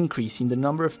enormous increase in the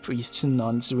number of priests and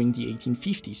nuns during the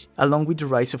 1850s, along with the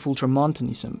rise of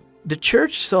ultramontanism. The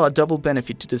church saw a double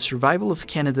benefit to the survival of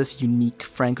Canada's unique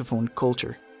francophone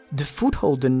culture. The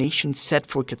foothold the nation set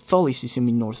for Catholicism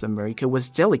in North America was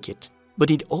delicate,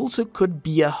 but it also could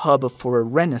be a hub for a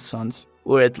renaissance,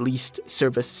 or at least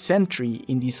serve as a sentry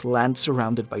in this land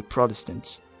surrounded by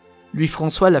Protestants.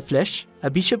 Louis-François Laflèche, a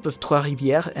bishop of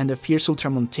Trois-Rivières and a fierce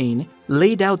ultramontane,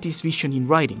 laid out this vision in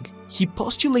writing. He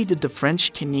postulated the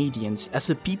French Canadians as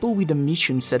a people with a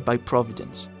mission set by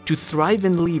Providence, to thrive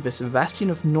and live as a bastion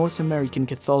of North American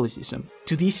Catholicism.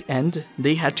 To this end,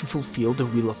 they had to fulfill the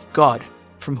will of God,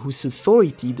 from whose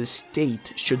authority the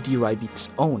state should derive its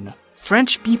own.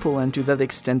 French people, and to that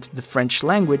extent the French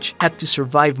language, had to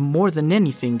survive more than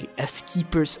anything as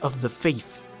keepers of the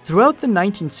faith. Throughout the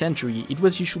 19th century, it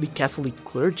was usually Catholic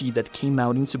clergy that came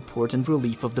out in support and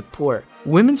relief of the poor.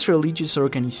 Women's religious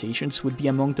organizations would be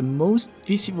among the most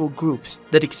visible groups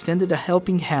that extended a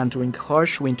helping hand during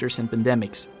harsh winters and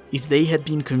pandemics. If they had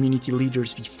been community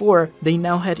leaders before, they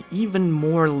now had even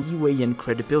more leeway and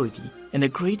credibility, and a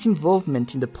great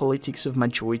involvement in the politics of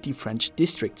majority French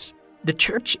districts. The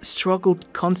church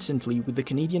struggled constantly with the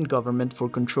Canadian government for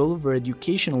control over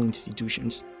educational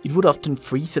institutions. It would often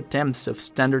freeze attempts of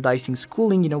standardizing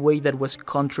schooling in a way that was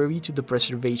contrary to the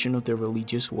preservation of their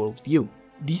religious worldview.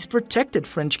 This protected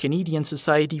French-Canadian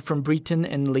society from Britain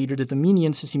and later the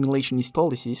Dominion's assimilationist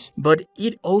policies, but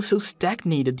it also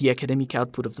stagnated the academic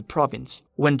output of the province.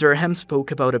 When Durham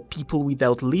spoke about a people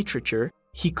without literature,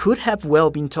 he could have well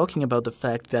been talking about the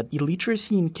fact that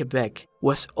illiteracy in Quebec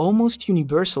was almost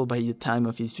universal by the time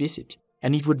of his visit,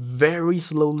 and it would very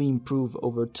slowly improve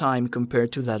over time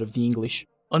compared to that of the English.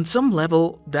 On some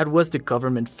level, that was the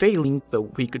government failing,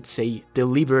 though we could say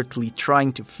deliberately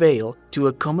trying to fail, to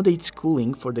accommodate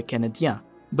schooling for the Canadiens.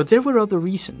 But there were other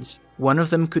reasons. One of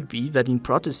them could be that in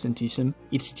Protestantism,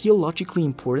 it's theologically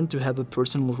important to have a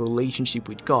personal relationship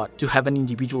with God, to have an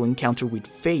individual encounter with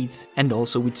faith and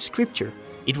also with Scripture.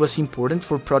 It was important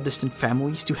for Protestant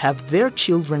families to have their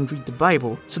children read the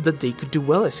Bible so that they could do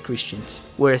well as Christians,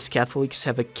 whereas Catholics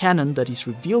have a canon that is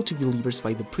revealed to believers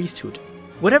by the priesthood.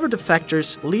 Whatever the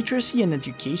factors, literacy and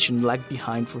education lagged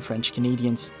behind for French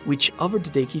Canadians, which over the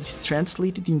decades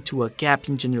translated into a gap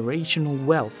in generational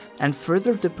wealth and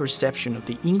furthered the perception of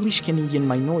the English Canadian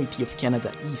minority of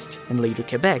Canada East and later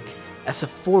Quebec as a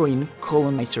foreign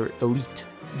colonizer elite.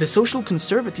 The social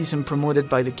conservatism promoted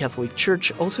by the Catholic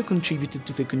Church also contributed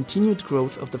to the continued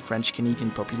growth of the French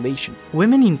Canadian population.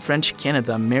 Women in French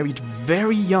Canada married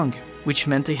very young, which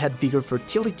meant they had bigger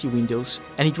fertility windows,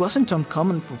 and it wasn't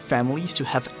uncommon for families to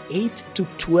have 8 to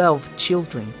 12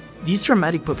 children. This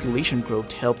dramatic population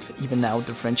growth helped even out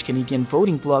the French-Canadian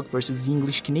voting bloc versus the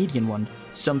English-Canadian one,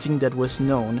 something that was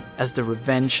known as the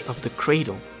revenge of the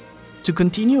cradle. To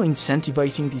continue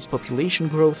incentivizing this population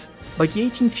growth, by the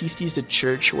 1850s the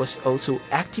Church was also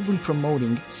actively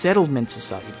promoting settlement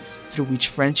societies, through which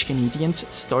French Canadians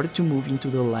started to move into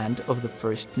the land of the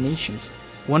First Nations.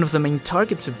 One of the main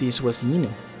targets of this was the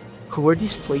Innu, who were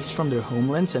displaced from their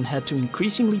homelands and had to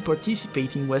increasingly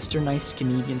participate in westernized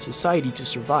Canadian society to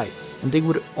survive, and they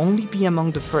would only be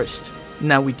among the first.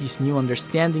 Now with these new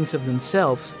understandings of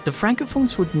themselves, the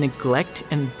Francophones would neglect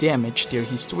and damage their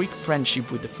historic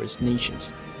friendship with the First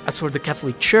Nations. As for the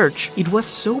Catholic Church, it was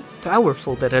so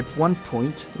powerful that at one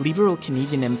point, liberal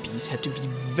Canadian MPs had to be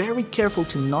very careful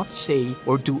to not say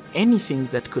or do anything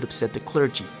that could upset the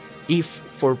clergy. If,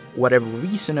 for whatever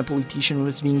reason, a politician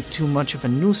was being too much of a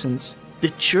nuisance, the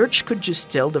Church could just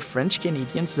tell the French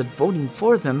Canadians that voting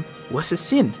for them was a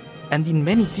sin. And in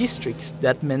many districts,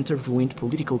 that meant a ruined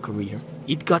political career.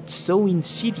 It got so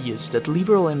insidious that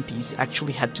liberal MPs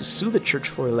actually had to sue the Church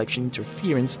for election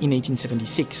interference in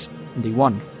 1876, and they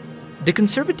won. The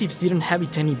Conservatives didn't have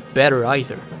it any better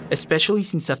either, especially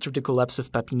since after the collapse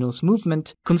of Papineau's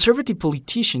movement, conservative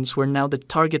politicians were now the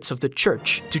targets of the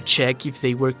Church to check if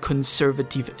they were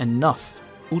conservative enough.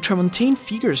 Ultramontane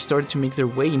figures started to make their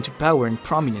way into power and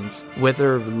prominence,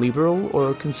 whether liberal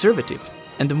or conservative,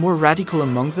 and the more radical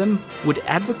among them would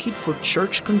advocate for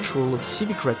church control of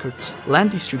civic records, land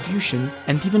distribution,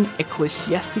 and even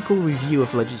ecclesiastical review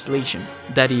of legislation.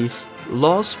 That is,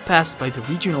 laws passed by the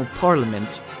regional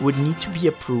parliament would need to be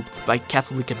approved by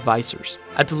Catholic advisors.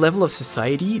 At the level of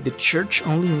society, the church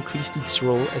only increased its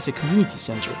role as a community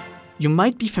center. You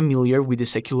might be familiar with the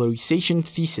secularization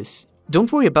thesis.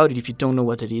 Don't worry about it if you don't know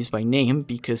what it is by name,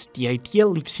 because the idea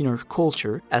lives in our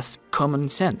culture as common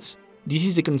sense. This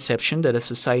is the conception that as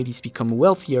societies become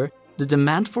wealthier, the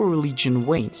demand for religion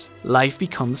wanes. Life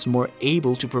becomes more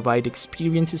able to provide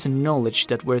experiences and knowledge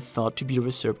that were thought to be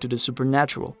reserved to the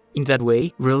supernatural. In that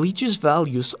way, religious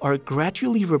values are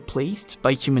gradually replaced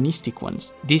by humanistic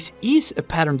ones. This is a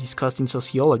pattern discussed in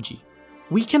sociology.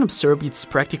 We can observe its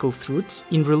practical truths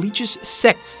in religious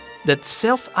sects that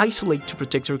self-isolate to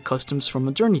protect their customs from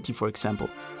modernity, for example.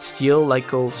 Still,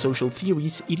 like all social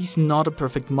theories, it is not a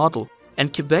perfect model.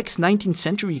 And Quebec's 19th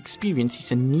century experience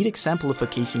is a neat example of a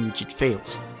case in which it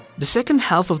fails. The second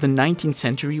half of the 19th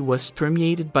century was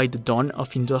permeated by the dawn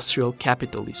of industrial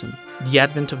capitalism. The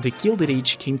advent of the Gilded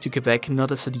Age came to Quebec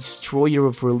not as a destroyer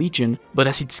of religion, but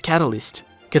as its catalyst.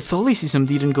 Catholicism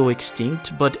didn't go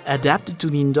extinct, but adapted to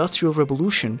the Industrial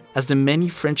Revolution, as the many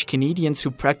French Canadians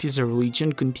who practiced their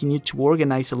religion continued to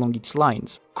organize along its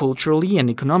lines, culturally and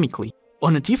economically.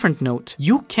 On a different note,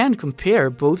 you can compare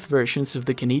both versions of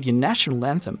the Canadian national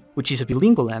anthem, which is a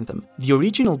bilingual anthem. The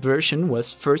original version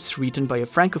was first written by a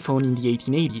francophone in the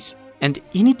 1880s, and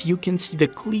in it you can see the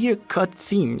clear-cut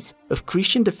themes of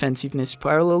Christian defensiveness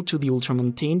parallel to the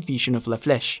ultramontane vision of La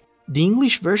Flèche. The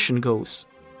English version goes,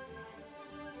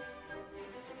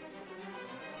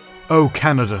 O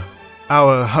Canada,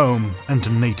 our home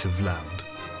and native land,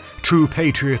 true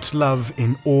patriot love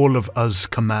in all of us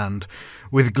command.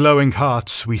 With glowing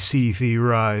hearts we see thee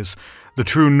rise, the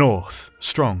true North,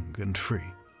 strong and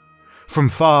free. From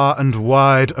far and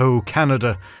wide, O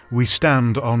Canada, we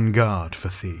stand on guard for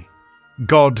thee.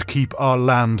 God keep our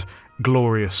land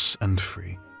glorious and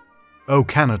free. O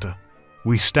Canada,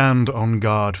 we stand on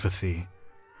guard for thee.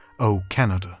 O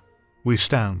Canada, we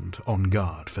stand on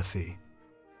guard for thee.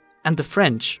 And the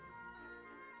French.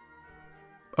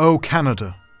 O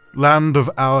Canada, land of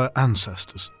our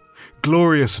ancestors,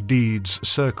 glorious deeds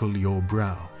circle your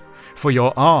brow, for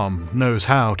your arm knows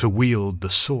how to wield the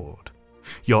sword.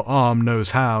 Your arm knows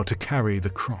how to carry the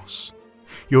cross.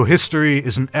 Your history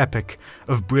is an epic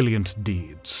of brilliant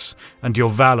deeds, and your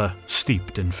valor,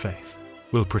 steeped in faith,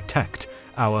 will protect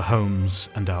our homes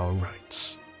and our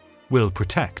rights. Will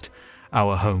protect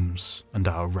our homes and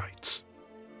our rights.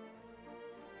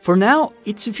 For now,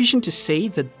 it's sufficient to say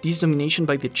that this domination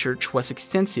by the church was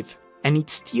extensive, and it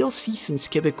still seasons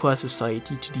Québécois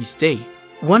society to this day.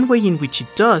 One way in which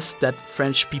it does, that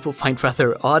French people find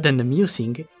rather odd and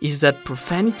amusing, is that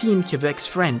profanity in Quebec's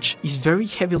French is very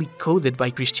heavily coded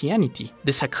by Christianity,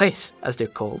 the sacrés, as they're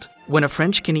called. When a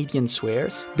French Canadian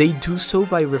swears, they do so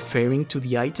by referring to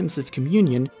the items of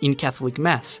communion in Catholic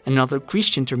Mass and other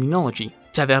Christian terminology: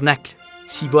 tabernacle,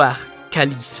 ciboire,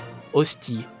 calice,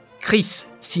 hostie, Christ,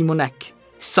 Simonac,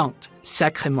 Sainte,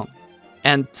 Sacrement.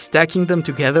 And stacking them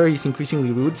together is increasingly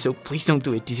rude, so please don't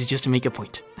do it, this is just to make a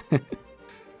point.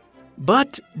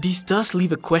 But this does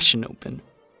leave a question open.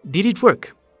 Did it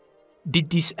work?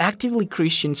 Did this actively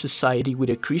Christian society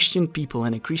with a Christian people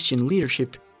and a Christian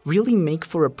leadership really make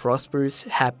for a prosperous,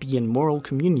 happy and moral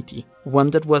community,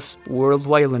 one that was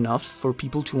worldwide enough for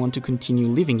people to want to continue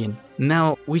living in?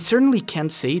 Now, we certainly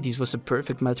can't say this was a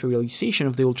perfect materialization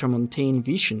of the ultramontane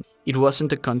vision. It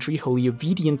wasn't a country wholly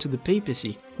obedient to the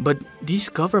papacy, but this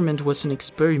government was an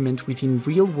experiment within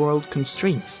real-world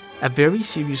constraints, a very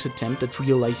serious attempt at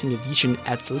realizing a vision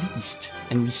at least,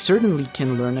 and we certainly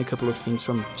can learn a couple of things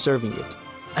from observing it.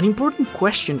 An important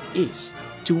question is,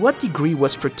 to what degree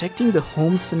was protecting the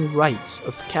homes and rights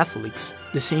of Catholics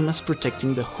the same as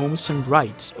protecting the homes and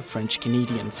rights of French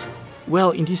Canadians?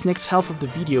 Well, in this next half of the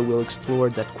video we'll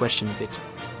explore that question a bit.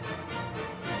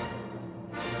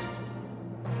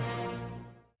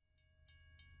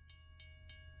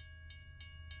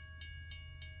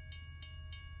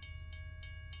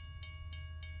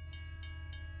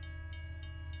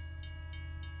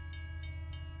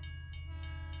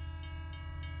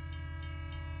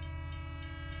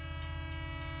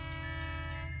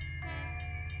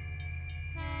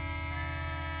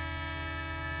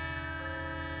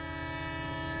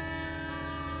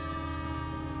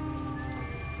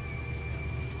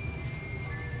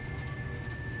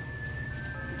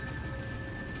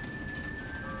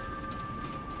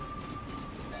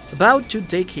 About 2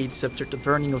 decades after the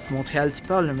burning of Montreal's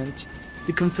parliament,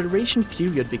 the Confederation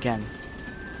period began.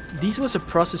 This was a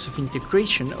process of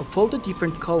integration of all the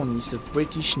different colonies of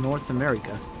British North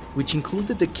America, which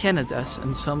included the Canadas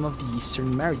and some of the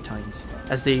Eastern Maritimes,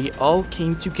 as they all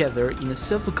came together in a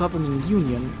self-governing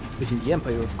union, within the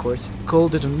Empire of course,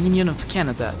 called the Dominion of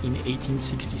Canada in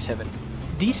 1867.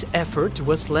 This effort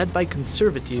was led by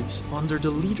Conservatives under the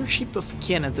leadership of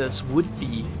Canada's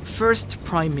would-be first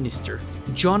Prime Minister,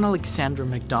 John Alexander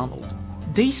Macdonald.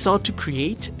 They sought to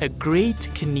create a great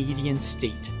Canadian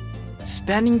state,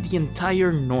 spanning the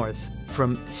entire North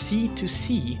from sea to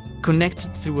sea,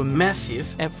 connected through a massive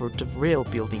effort of rail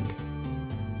building.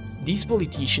 These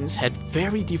politicians had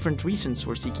very different reasons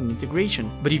for seeking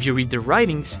integration, but if you read their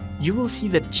writings, you will see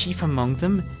that chief among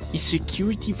them is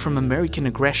security from American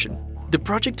aggression. The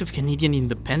project of Canadian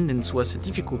independence was a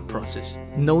difficult process.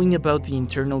 Knowing about the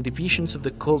internal divisions of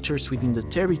the cultures within the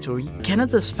territory,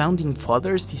 Canada's founding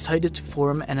fathers decided to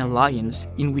form an alliance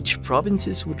in which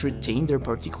provinces would retain their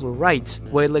particular rights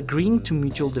while agreeing to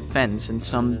mutual defense and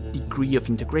some degree of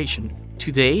integration.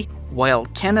 Today, while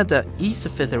Canada is a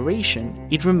federation,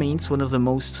 it remains one of the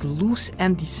most loose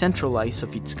and decentralized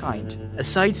of its kind.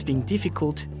 Aside being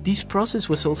difficult, this process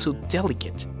was also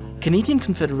delicate. Canadian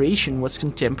Confederation was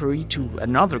contemporary to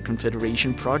another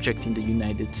confederation project in the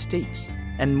United States,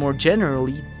 and more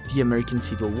generally, the American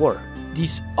Civil War.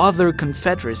 This other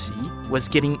confederacy was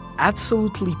getting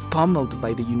absolutely pummeled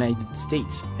by the United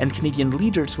States, and Canadian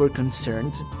leaders were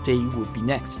concerned they would be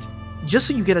next. Just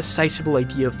so you get a sizable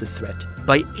idea of the threat,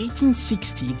 by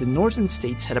 1860 the northern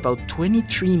states had about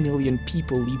 23 million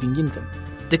people living in them.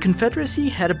 The Confederacy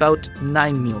had about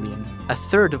 9 million, a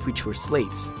third of which were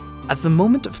slaves. At the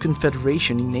moment of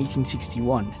Confederation in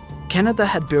 1861, Canada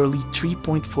had barely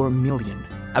 3.4 million,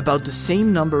 about the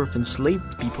same number of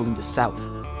enslaved people in the South.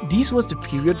 This was the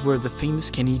period where the famous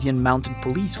Canadian Mounted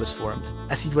Police was formed,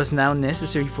 as it was now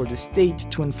necessary for the state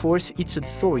to enforce its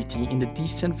authority in the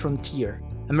distant frontier.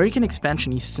 American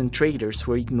expansionists and traders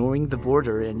were ignoring the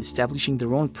border and establishing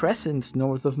their own presence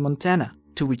north of Montana.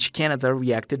 to which Canada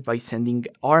reacted by sending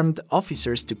armed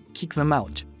officers to kick them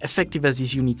out. Effective as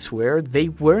these units were, they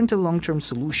weren't a long-term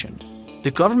solution.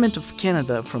 The government of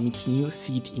Canada, from its new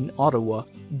seat in Ottawa,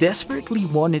 desperately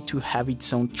wanted to have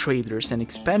its own traders and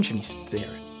expansionists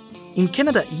there. In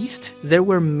Canada East, there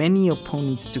were many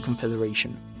opponents to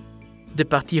Confederation. The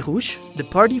Parti Rouge, the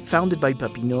party founded by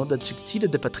Papineau that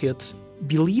succeeded the Patriots,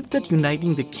 believed that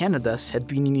uniting the Canadas had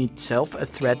been in itself a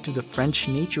threat to the French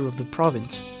nature of the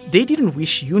province. They didn't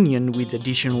wish union with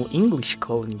additional English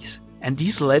colonies, and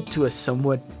this led to a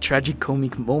somewhat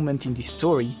tragicomic moment in the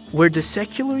story where the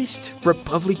secularist,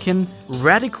 republican,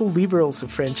 radical liberals of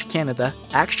French Canada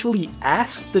actually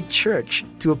asked the church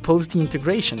to oppose the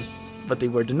integration, but they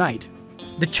were denied.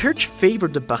 The church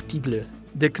favored the Parti Bleu,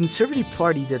 the conservative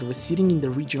party that was sitting in the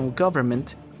regional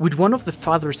government with one of the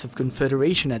fathers of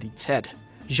Confederation at its head,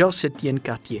 Georges Etienne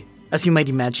Cartier. As you might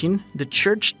imagine, the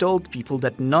church told people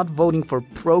that not voting for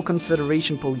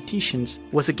pro-Confederation politicians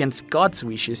was against God's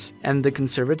wishes, and the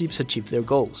conservatives achieved their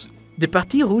goals. The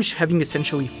Parti Rouge, having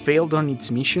essentially failed on its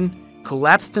mission,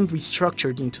 collapsed and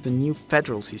restructured into the new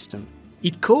federal system.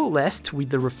 It coalesced with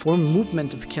the reform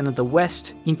movement of Canada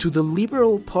West into the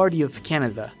Liberal Party of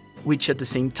Canada, which at the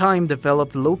same time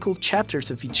developed local chapters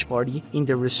of each party in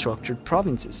their restructured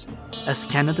provinces, as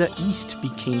Canada East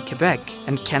became Quebec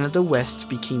and Canada West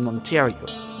became Ontario.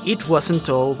 It wasn't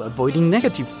all avoiding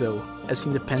negatives though, as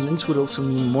independence would also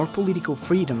mean more political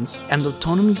freedoms and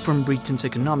autonomy from Britain's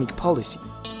economic policy.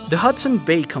 The Hudson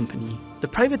Bay Company, the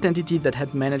private entity that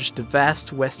had managed the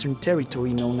vast western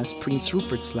territory known as Prince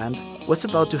Rupert's Land, was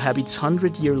about to have its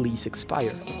 100-year lease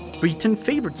expire. Britain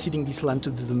favored ceding this land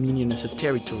to the Dominion as a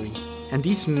territory, and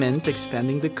this meant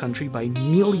expanding the country by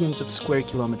millions of square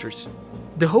kilometers.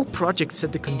 The whole project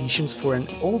set the conditions for an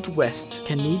Old West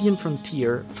Canadian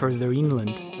frontier further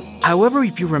inland. However,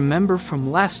 if you remember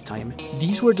from last time,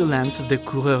 these were the lands of the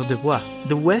Coureurs de Bois.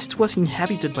 The West was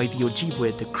inhabited by the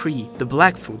Ojibwe, the Cree, the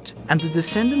Blackfoot, and the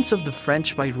descendants of the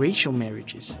French by racial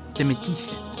marriages, the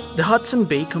Métis. The Hudson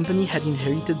Bay Company had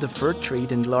inherited the fur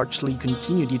trade and largely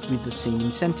continued it with the same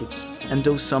incentives, and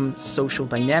though some social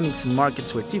dynamics and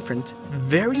markets were different,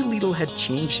 very little had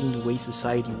changed in the way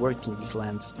society worked in these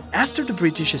lands. After the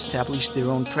British established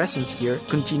their own presence here,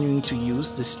 continuing to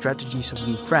use the strategies of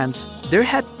New France, there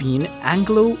had been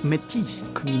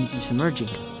Anglo-Métis communities emerging.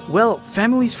 Well,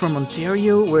 families from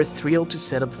Ontario were thrilled to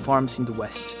set up farms in the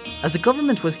West, as the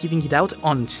government was giving it out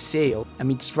on sale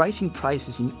amidst rising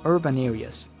prices in urban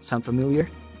areas. Sound familiar?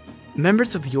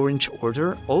 Members of the Orange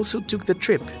Order also took the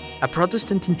trip, a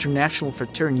Protestant international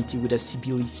fraternity with a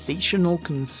civilizational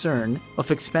concern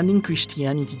of expanding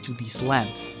Christianity to these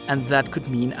lands, and that could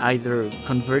mean either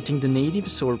converting the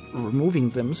natives or removing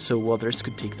them so others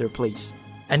could take their place.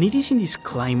 And it is in this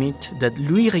climate that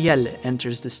Louis Riel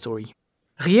enters the story.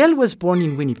 Riel was born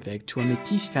in Winnipeg to a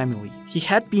Métis family. He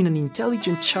had been an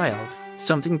intelligent child,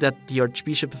 something that the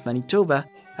Archbishop of Manitoba,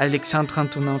 Alexandre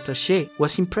Antonin Taché,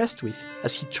 was impressed with,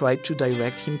 as he tried to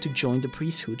direct him to join the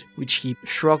priesthood, which he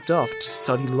shrugged off to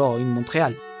study law in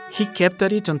Montreal. He kept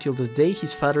at it until the day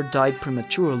his father died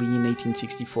prematurely in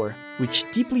 1864, which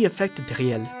deeply affected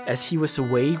Riel, as he was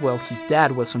away while his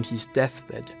dad was on his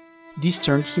deathbed. This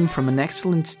turned him from an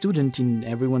excellent student in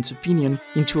everyone's opinion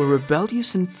into a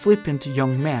rebellious and flippant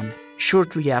young man.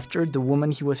 Shortly after, the woman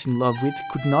he was in love with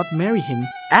could not marry him,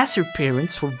 as her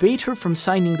parents forbade her from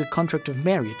signing the contract of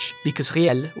marriage, because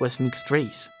Riel was mixed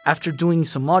race. After doing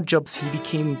some odd jobs, he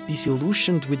became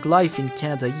disillusioned with life in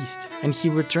Canada East, and he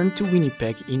returned to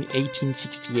Winnipeg in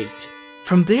 1868.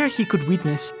 From there, he could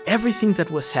witness everything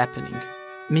that was happening.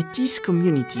 Métis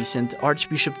communities and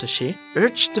Archbishop Taché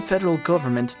urged the federal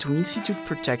government to institute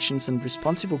protections and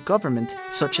responsible government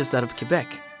such as that of Quebec.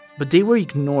 But they were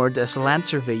ignored as land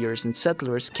surveyors and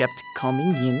settlers kept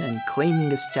coming in and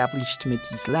claiming established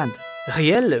Métis land.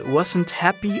 Riel wasn't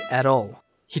happy at all.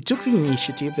 He took the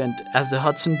initiative, and as the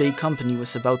Hudson Bay Company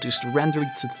was about to surrender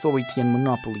its authority and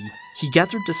monopoly, he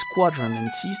gathered a squadron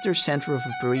and seized their center of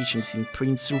operations in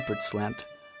Prince Rupert's Land,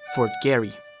 Fort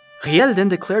Garry. Riel then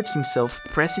declared himself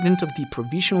president of the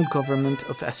provisional government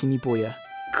of Assiniboia,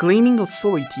 claiming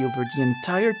authority over the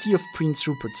entirety of Prince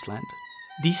Rupert's Land.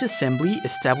 This assembly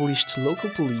established local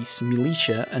police,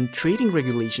 militia, and trading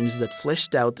regulations that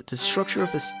fleshed out the structure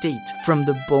of a state from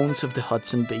the bones of the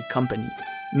Hudson Bay Company.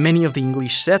 Many of the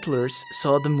English settlers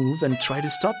saw the move and tried to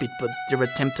stop it, but their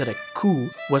attempt at a coup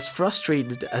was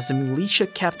frustrated as the militia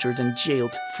captured and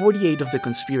jailed 48 of the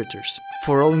conspirators.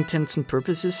 For all intents and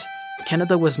purposes,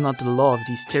 Canada was not the law of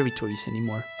these territories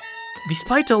anymore.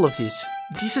 Despite all of this,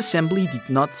 assembly did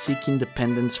not seek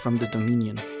independence from the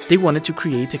Dominion. They wanted to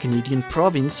create a Canadian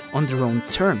province on their own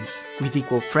terms, with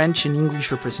equal French and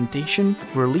English representation,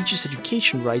 religious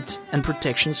education rights, and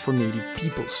protections for native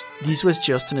peoples. This was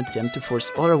just an attempt to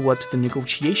force Ottawa to the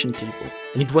negotiation table,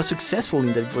 and it was successful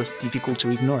in that it was difficult to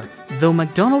ignore, though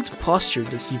MacDonald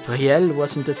postured as if Riel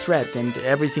wasn't a threat and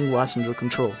everything was under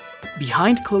control.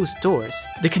 Behind closed doors,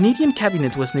 the Canadian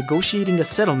cabinet was negotiating a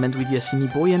settlement with the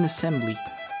Assiniboine Assembly,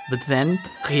 but then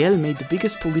Riel made the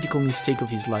biggest political mistake of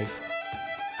his life.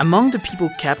 Among the people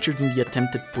captured in the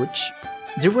attempted putsch,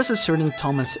 there was a certain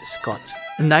Thomas Scott,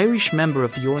 an Irish member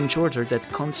of the Orange Order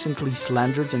that constantly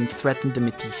slandered and threatened the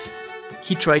Métis.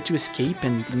 He tried to escape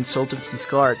and insulted his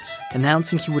guards,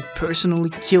 announcing he would personally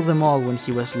kill them all when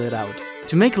he was let out.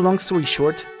 To make a long story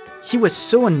short, he was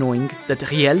so annoying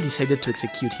that Riel decided to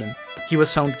execute him. He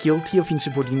was found guilty of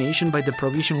insubordination by the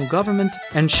provisional government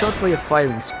and shot by a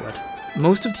firing squad.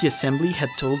 Most of the assembly had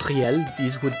told Riel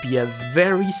this would be a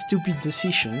very stupid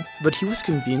decision, but he was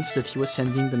convinced that he was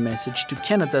sending the message to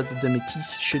Canada that the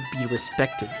Métis should be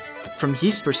respected. From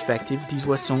his perspective, this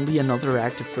was only another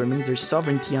act affirming their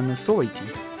sovereignty and authority,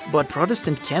 but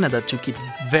Protestant Canada took it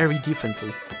very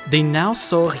differently. They now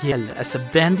saw Riel as a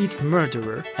bandit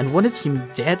murderer and wanted him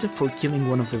dead for killing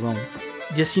one of their own.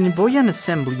 The Assiniboine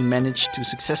Assembly managed to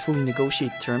successfully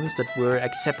negotiate terms that were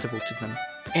acceptable to them,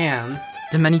 and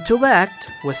the Manitoba Act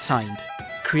was signed,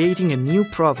 creating a new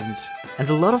province and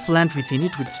a lot of land within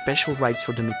it with special rights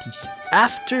for the Métis.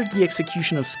 After the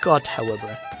execution of Scott,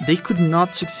 however, they could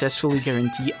not successfully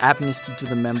guarantee amnesty to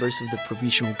the members of the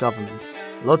provisional government.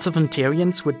 Lots of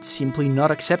Ontarians would simply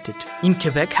not accept it. In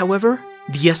Quebec, however,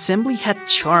 the assembly had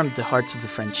charmed the hearts of the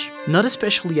French, not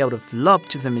especially out of love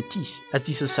to the Métis, as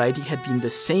the society had been the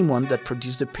same one that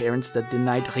produced the parents that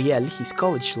denied Riel his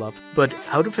college love, but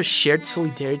out of a shared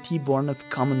solidarity born of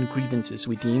common grievances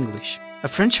with the English. A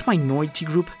French minority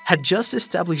group had just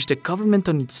established a government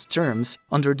on its terms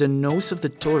under the nose of the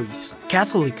Tories.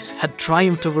 Catholics had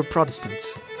triumphed over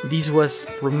Protestants. This was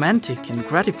romantic and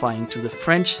gratifying to the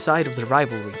French side of the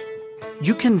rivalry.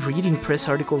 You can read in press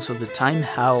articles of the time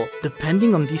how,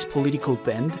 depending on this political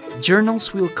bend,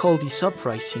 journals will call this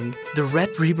uprising the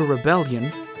Red River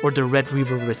Rebellion or the Red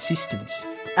River Resistance.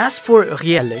 As for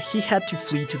Riel, he had to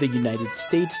flee to the United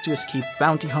States to escape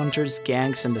bounty hunters,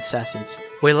 gangs, and assassins.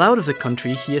 While out of the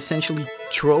country, he essentially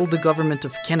trolled the government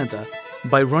of Canada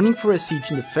by running for a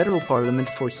seat in the federal parliament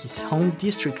for his home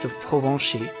district of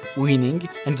Provencher, winning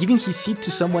and giving his seat to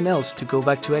someone else to go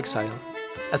back to exile.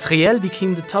 As Riel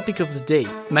became the topic of the day,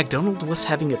 MacDonald was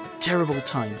having a terrible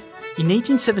time. In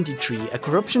 1873, a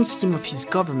corruption scheme of his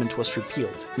government was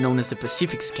repealed, known as the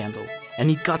Pacific Scandal, and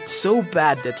it got so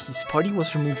bad that his party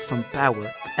was removed from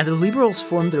power, and the Liberals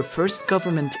formed their first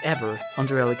government ever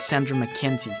under Alexander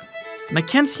Mackenzie.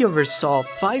 Mackenzie oversaw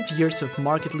 5 years of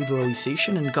market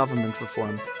liberalization and government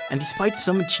reform, and despite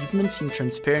some achievements in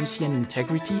transparency and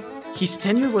integrity, his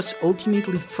tenure was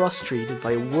ultimately frustrated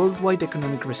by a worldwide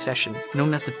economic recession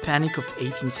known as the Panic of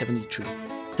 1873.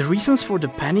 The reasons for the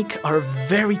panic are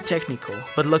very technical,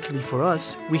 but luckily for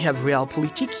us, we have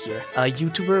Realpolitik here, a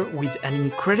YouTuber with an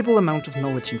incredible amount of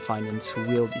knowledge in finance who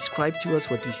will describe to us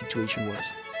what the situation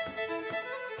was.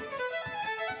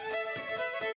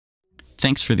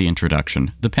 Thanks for the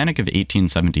introduction. The Panic of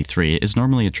 1873 is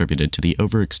normally attributed to the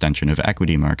overextension of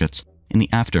equity markets in the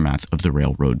aftermath of the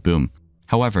railroad boom.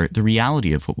 However, the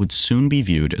reality of what would soon be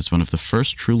viewed as one of the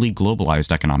first truly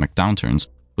globalized economic downturns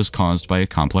was caused by a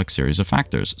complex series of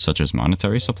factors, such as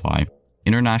monetary supply,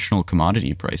 international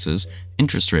commodity prices,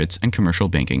 interest rates, and commercial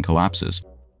banking collapses.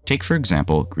 Take, for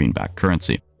example, greenback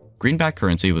currency. Greenback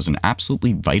currency was an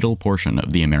absolutely vital portion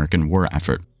of the American war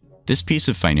effort. This piece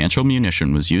of financial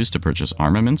munition was used to purchase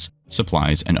armaments,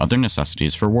 supplies, and other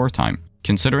necessities for wartime.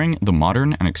 Considering the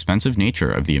modern and expensive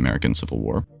nature of the American Civil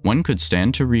War, one could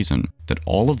stand to reason that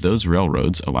all of those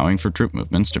railroads allowing for troop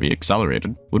movements to be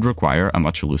accelerated would require a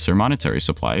much looser monetary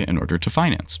supply in order to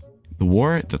finance. The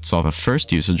war that saw the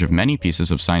first usage of many pieces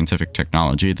of scientific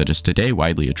technology that is today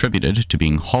widely attributed to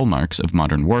being hallmarks of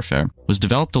modern warfare was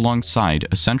developed alongside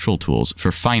essential tools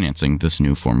for financing this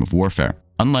new form of warfare.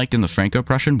 Unlike in the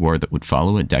Franco-Prussian War that would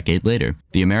follow a decade later,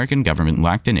 the American government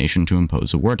lacked a nation to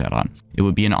impose a war debt on. It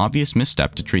would be an obvious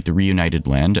misstep to treat the reunited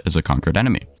land as a conquered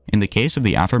enemy. In the case of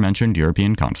the aforementioned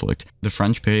European conflict, the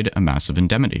French paid a massive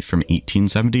indemnity from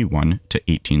 1871 to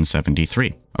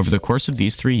 1873. Over the course of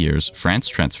these 3 years, France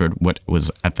transferred what was,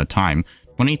 at the time,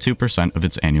 22% of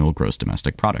its annual gross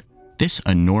domestic product. This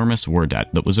enormous war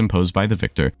debt that was imposed by the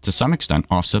victor to some extent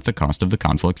offset the cost of the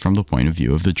conflict from the point of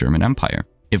view of the German Empire.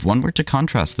 If one were to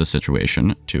contrast the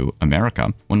situation to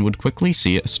America, one would quickly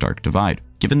see a stark divide.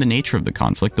 Given the nature of the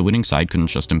conflict, the winning side couldn't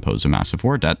just impose a massive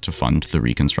war debt to fund the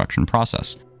reconstruction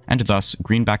process, and thus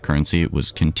greenback currency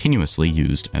was continuously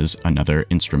used as another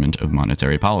instrument of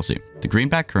monetary policy. The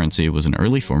greenback currency was an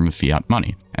early form of fiat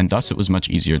money, and thus it was much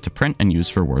easier to print and use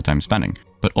for wartime spending.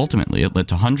 But ultimately, it led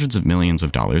to hundreds of millions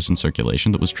of dollars in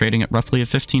circulation that was trading at roughly a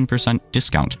 15%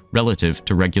 discount relative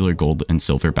to regular gold and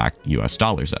silver-backed US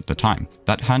dollars at the time.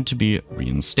 That had to be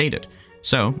reinstated.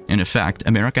 So, in effect,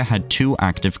 America had two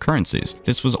active currencies.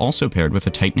 This was also paired with a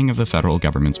tightening of the federal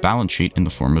government's balance sheet in the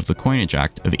form of the Coinage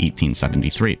Act of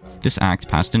 1873. This act,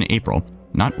 passed in April,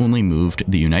 not only moved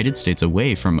the United States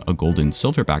away from a gold and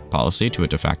silver-backed policy to a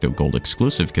de facto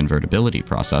gold-exclusive convertibility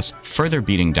process, further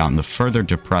beating down the further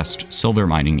depressed silver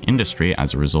mining industry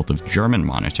as a result of German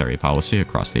monetary policy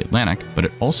across the Atlantic, but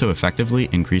it also effectively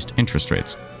increased interest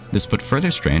rates. This put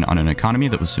further strain on an economy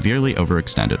that was severely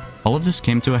overextended. All of this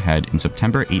came to a head in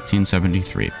September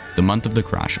 1873, the month of the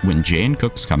crash, when Jay &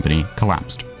 Cook's company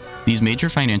collapsed. These major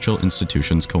financial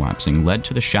institutions collapsing led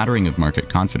to the shattering of market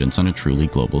confidence on a truly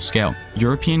global scale.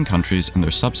 European countries and their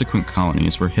subsequent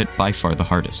colonies were hit by far the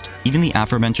hardest. Even the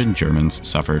aforementioned Germans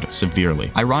suffered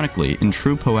severely. Ironically, in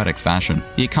true poetic fashion,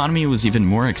 the economy was even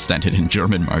more extended in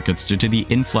German markets due to the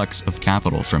influx of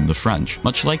capital from the French.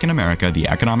 Much like in America, the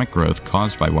economic growth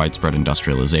caused by widespread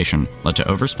industrialization led to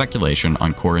over-speculation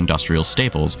on core industrial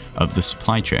staples of the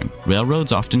supply chain.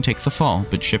 Railroads often take the fall,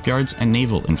 but shipyards and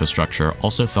naval infrastructure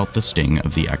also felt the sting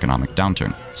of the economic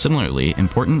downturn. Similarly,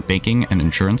 important banking and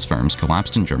insurance firms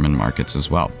collapsed in German markets as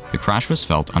well. The crash was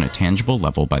felt on a tangible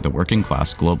level by the working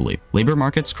class globally. Labor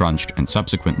markets crunched, and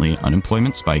subsequently,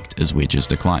 unemployment spiked as wages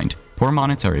declined. Poor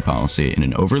monetary policy in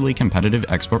an overly competitive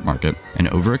export market and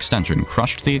overextension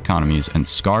crushed the economies and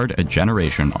scarred a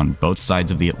generation on both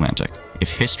sides of the Atlantic. If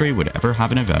history would ever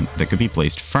have an event that could be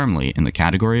placed firmly in the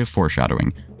category of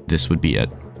foreshadowing, this would be it.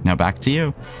 Now back to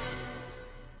you.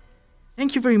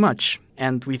 Thank you very much.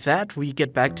 And with that, we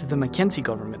get back to the Mackenzie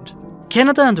government.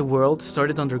 Canada and the world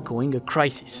started undergoing a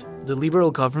crisis. The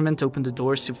Liberal government opened the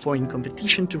doors to foreign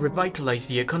competition to revitalize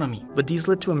the economy, but this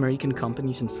led to American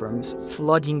companies and firms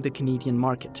flooding the Canadian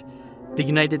market. The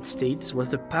United States was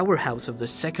the powerhouse of the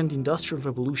Second Industrial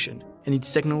Revolution, and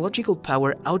its technological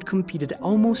power outcompeted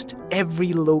almost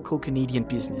every local Canadian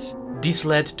business. This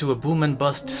led to a boom and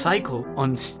bust cycle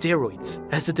on steroids,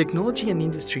 as the technology and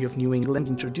industry of New England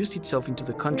introduced itself into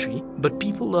the country, but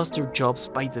people lost their jobs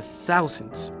by the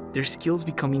thousands, their skills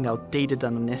becoming outdated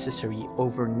and unnecessary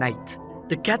overnight.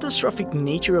 The catastrophic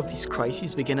nature of this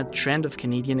crisis began a trend of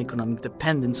Canadian economic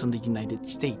dependence on the United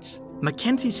States.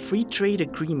 Mackenzie's free trade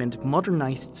agreement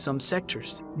modernized some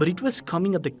sectors, but it was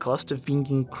coming at the cost of being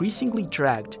increasingly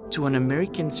dragged to an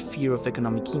American sphere of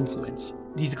economic influence.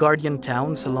 These guardian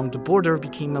towns along the border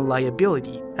became a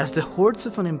liability, as the hordes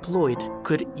of unemployed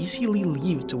could easily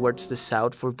leave towards the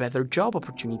south for better job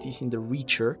opportunities in the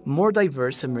richer, more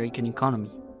diverse American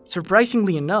economy.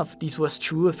 Surprisingly enough, this was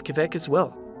true of Quebec as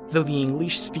well. Though the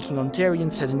English-speaking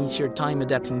Ontarians had an easier time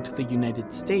adapting to the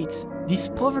United States, this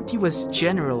poverty was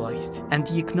generalized, and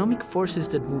the economic forces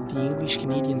that moved the English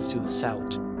Canadians to the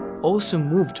south also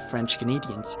moved French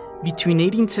Canadians. Between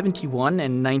 1871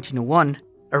 and 1901,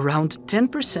 around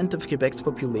 10% of Quebec's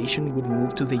population would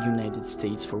move to the United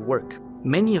States for work.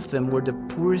 Many of them were the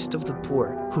poorest of the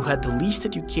poor, who had the least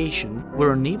education,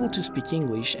 were unable to speak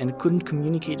English, and couldn't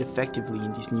communicate effectively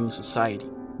in this new society.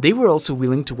 They were also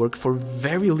willing to work for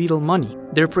very little money.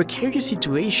 Their precarious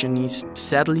situation is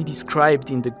sadly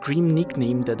described in the grim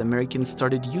nickname that Americans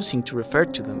started using to refer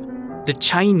to them: the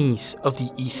Chinese of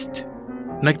the East.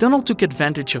 MacDonald took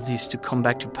advantage of this to come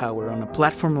back to power on a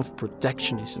platform of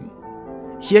protectionism.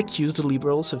 He accused the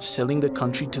Liberals of selling the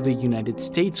country to the United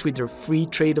States with their free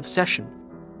trade obsession.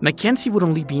 Mackenzie would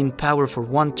only be in power for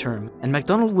one term, and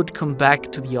MacDonald would come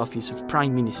back to the office of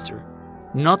Prime Minister,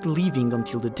 not leaving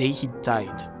until the day he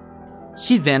died.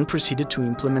 He then proceeded to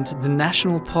implement the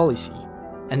national policy,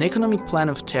 an economic plan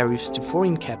of tariffs to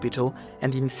foreign capital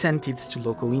and incentives to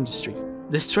local industry.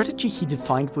 The strategy he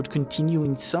defined would continue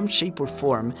in some shape or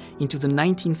form into the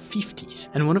 1950s,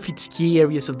 and one of its key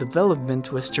areas of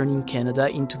development was turning Canada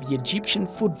into the Egyptian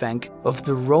food bank of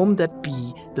the Rome that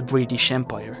be the British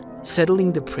Empire,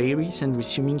 settling the prairies and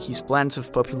resuming his plans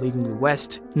of populating the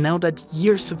West, now that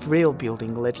years of rail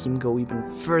building let him go even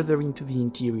further into the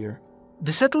interior.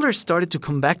 The settlers started to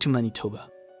come back to Manitoba.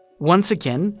 Once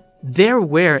again, there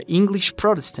were English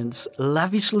Protestants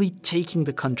lavishly taking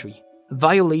the country, a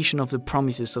violation of the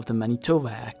promises of the Manitoba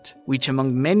Act, which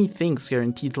among many things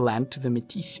guaranteed land to the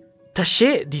Métis.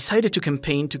 Taché decided to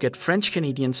campaign to get French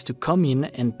Canadians to come in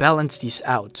and balance this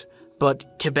out, but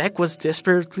Quebec was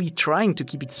desperately trying to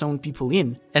keep its own people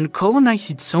in and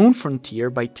colonize its own frontier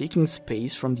by taking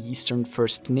space from the eastern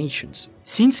First Nations.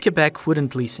 Since Quebec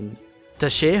wouldn't listen,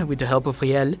 Taché, with the help of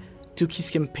Riel, took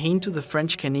his campaign to the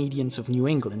French Canadians of New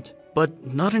England, but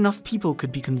not enough people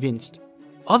could be convinced.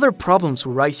 Other problems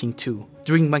were rising too.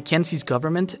 During Mackenzie's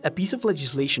government, a piece of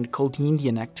legislation called the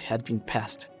Indian Act had been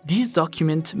passed. This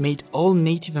document made all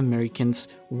Native Americans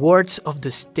wards of the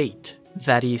state.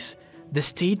 That is, the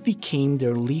state became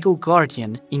their legal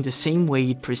guardian in the same way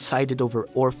it presided over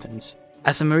orphans.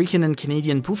 As American and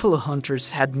Canadian buffalo hunters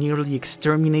had nearly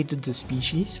exterminated the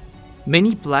species,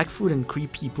 many Blackfoot and Cree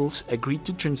peoples agreed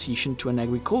to transition to an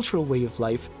agricultural way of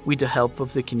life with the help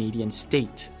of the Canadian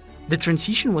state. The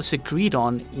transition was agreed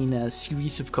on in a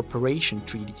series of cooperation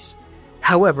treaties.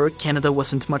 However, Canada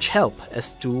wasn't much help,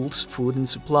 as tools, food and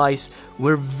supplies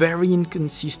were very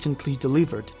inconsistently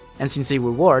delivered, and since they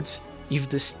were wards, if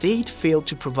the state failed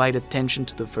to provide attention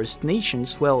to the First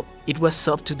Nations, well, it was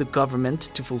up to the government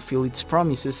to fulfill its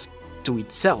promises to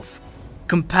itself.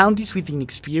 Compound this with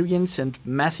inexperience and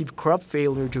massive crop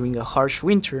failure during a harsh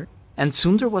winter, and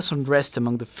soon there was unrest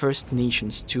among the First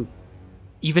Nations too.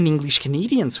 Even English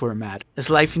Canadians were mad, as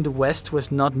life in the West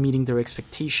was not meeting their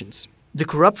expectations. The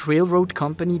corrupt railroad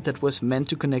company that was meant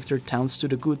to connect their towns to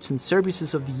the goods and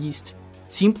services of the East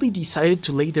simply decided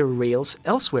to lay their rails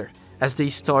elsewhere, as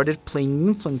they started playing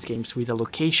influence games with a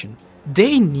location.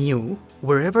 They knew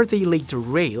wherever they laid their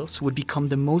rails would become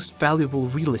the most valuable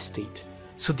real estate,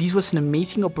 so this was an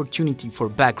amazing opportunity for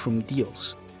backroom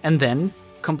deals. And then,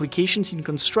 complications in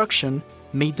construction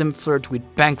made them flirt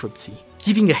with bankruptcy,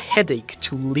 giving a headache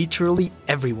to literally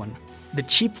everyone. The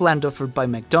cheap land offered by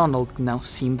MacDonald now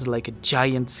seemed like a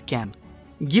giant scam.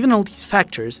 Given all these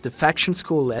factors, the factions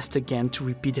coalesced again to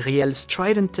repeat Riel's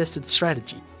tried and tested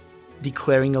strategy,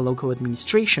 declaring a local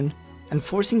administration and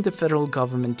forcing the federal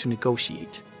government to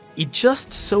negotiate. It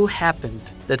just so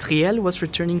happened that Riel was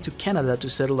returning to Canada to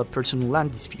settle a personal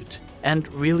land dispute, and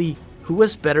really, who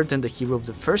was better than the hero of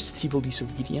the first civil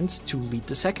disobedience to lead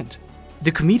the second?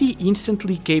 The committee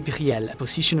instantly gave Riel a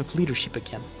position of leadership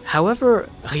again. However,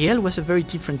 Riel was a very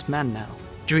different man now.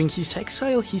 During his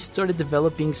exile, he started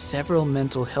developing several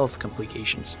mental health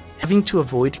complications. Having to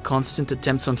avoid constant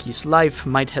attempts on his life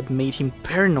might have made him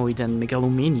paranoid and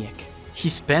megalomaniac. He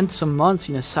spent some months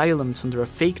in asylums under a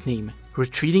fake name,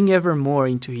 retreating ever more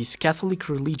into his Catholic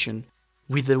religion,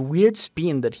 with the weird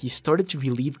spin that he started to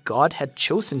believe God had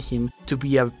chosen him to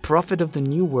be a prophet of the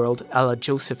New World a la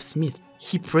Joseph Smith.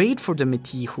 He prayed for the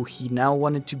Métis, who he now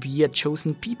wanted to be a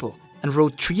chosen people, and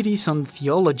wrote treatises on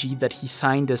theology that he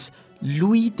signed as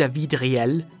Louis David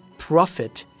Riel,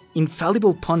 prophet,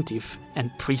 infallible pontiff,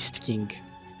 and priest king.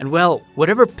 And well,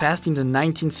 whatever passed in the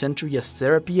 19th century as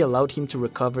therapy allowed him to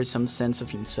recover some sense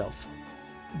of himself.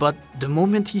 But the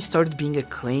moment he started being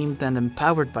acclaimed and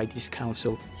empowered by this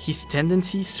council, his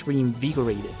tendencies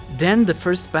reinvigorated. Then the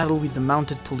first battle with the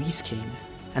mounted police came,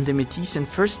 and the Métis and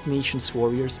First Nations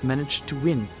warriors managed to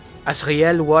win. As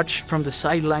Riel watched from the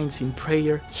sidelines in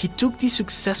prayer, he took this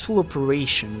successful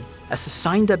operation as a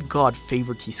sign that God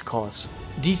favored his cause.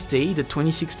 This day, the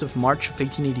 26th of March of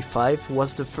 1885,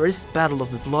 was the first battle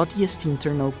of the bloodiest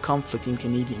internal conflict in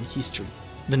Canadian history,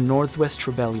 the Northwest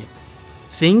Rebellion.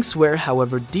 Things were,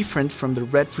 however, different from the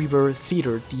Red River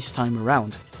Theatre this time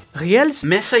around. Riel's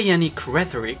messianic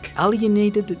rhetoric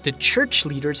alienated the church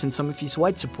leaders and some of his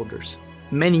white supporters.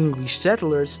 Many English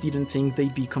settlers didn't think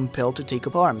they'd be compelled to take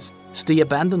up arms, so they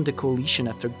abandoned the coalition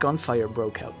after gunfire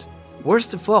broke out.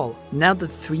 Worst of all, now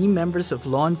that 3 members of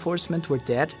law enforcement were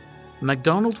dead,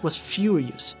 MacDonald was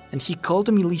furious, and he called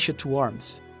the militia to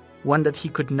arms, one that he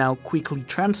could now quickly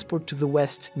transport to the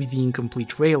west with the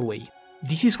incomplete railway.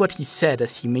 This is what he said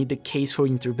as he made the case for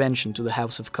intervention to the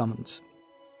House of Commons.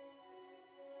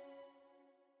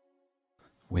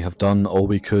 We have done all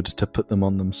we could to put them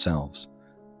on themselves.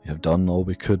 We have done all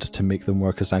we could to make them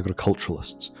work as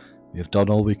agriculturalists. We have done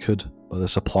all we could by the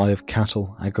supply of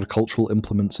cattle, agricultural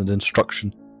implements and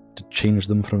instruction to change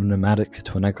them from nomadic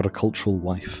to an agricultural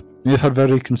life. We have had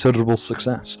very considerable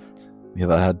success. We have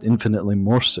had infinitely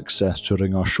more success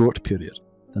during our short period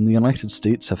than the United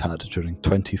States have had during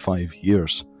 25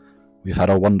 years. We have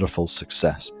had a wonderful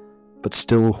success, but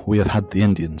still we have had the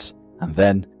Indians, and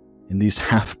then, in these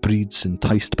half-breeds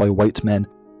enticed by white men,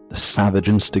 the savage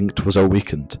instinct was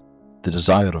awakened, the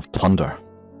desire of plunder.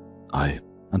 Aye,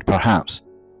 and perhaps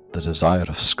the desire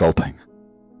of scalping.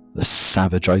 The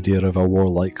savage idea of a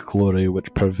warlike glory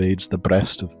which pervades the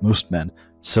breast of most men,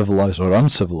 civilized or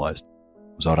uncivilized,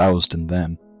 was aroused in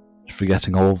them,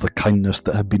 forgetting all the kindness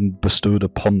that had been bestowed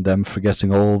upon them,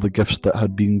 forgetting all the gifts that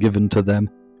had been given to them,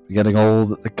 forgetting all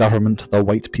that the government, the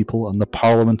white people, and the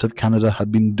Parliament of Canada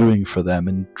had been doing for them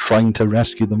in trying to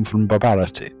rescue them from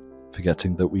barbarity,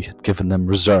 forgetting that we had given them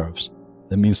reserves,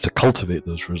 the means to cultivate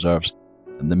those reserves,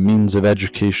 and the means of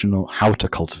education on how to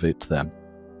cultivate them.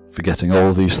 Forgetting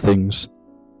all these things,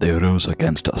 they rose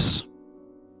against us.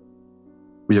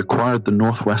 We acquired the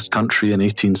Northwest Country in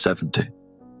 1870.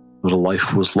 Not a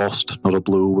life was lost, not a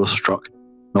blow was struck,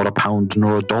 not a pound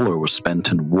nor a dollar was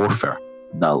spent in warfare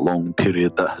in that long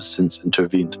period that has since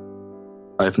intervened.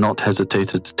 I have not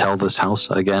hesitated to tell this House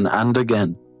again and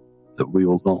again that we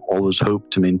will not always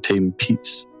hope to maintain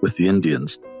peace with the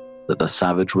Indians, that the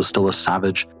savage was still a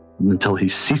savage, and until he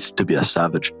ceased to be a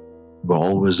savage, we were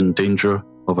always in danger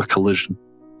of a collision,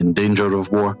 in danger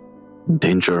of war, in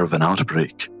danger of an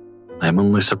outbreak. I am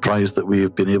only surprised that we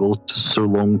have been able to so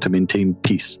long to maintain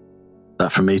peace,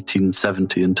 that from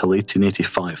 1870 until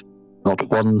 1885, not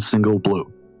one single blow,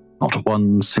 not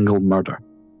one single murder,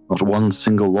 not one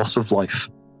single loss of life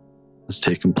has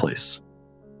taken place.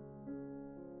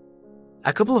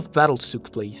 A couple of battles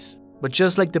took place, but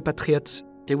just like the Patriots,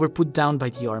 they were put down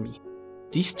by the army.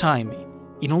 This time,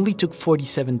 it only took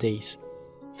 47 days.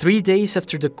 3 days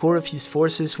after the core of his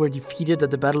forces were defeated at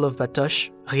the Battle of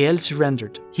Batoche, Riel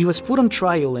surrendered. He was put on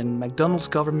trial and Macdonald's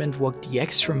government walked the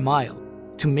extra mile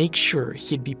to make sure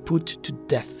he'd be put to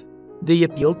death. They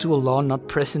appealed to a law not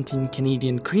present in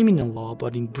Canadian criminal law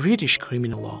but in British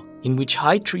criminal law, in which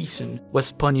high treason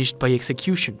was punished by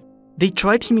execution. They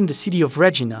tried him in the city of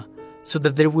Regina, so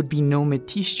that there would be no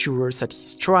Métis jurors at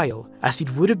his trial, as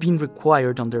it would have been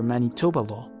required under Manitoba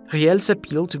law. Riel's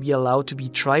appeal to be allowed to be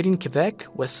tried in Quebec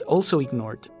was also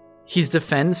ignored. His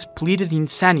defense pleaded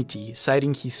insanity,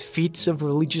 citing his fits of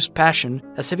religious passion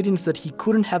as evidence that he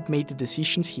couldn't have made the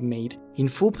decisions he made in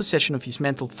full possession of his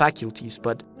mental faculties,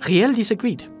 but Riel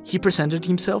disagreed. He presented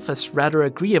himself as rather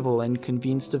agreeable and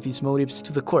convinced of his motives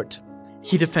to the court.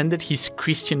 He defended his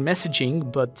Christian messaging,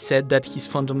 but said that his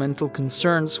fundamental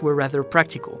concerns were rather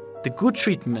practical: the good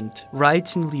treatment,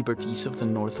 rights and liberties of the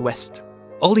Northwest.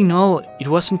 All in all, it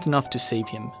wasn't enough to save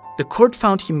him. The court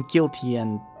found him guilty,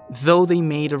 and though they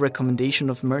made a recommendation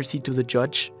of mercy to the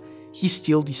judge, he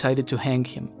still decided to hang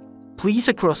him. Pleas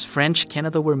across French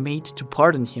Canada were made to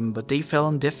pardon him, but they fell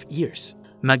on deaf ears.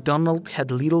 Macdonald had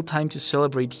little time to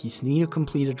celebrate his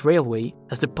near-completed railway,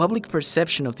 as the public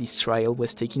perception of this trial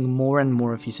was taking more and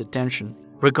more of his attention.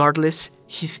 Regardless,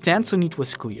 his stance on it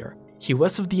was clear. He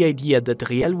was of the idea that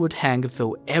Riel would hang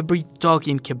though every dog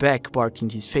in Quebec barked in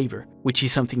his favor, which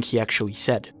is something he actually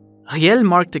said. Riel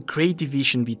marked a great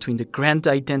division between the grand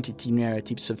identity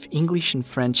narratives of English and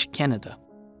French Canada.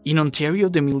 In Ontario,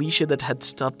 the militia that had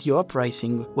stopped the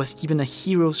uprising was given a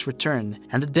hero's return,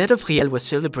 and the death of Riel was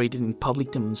celebrated in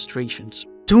public demonstrations.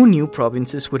 2 new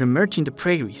provinces would emerge in the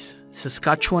prairies,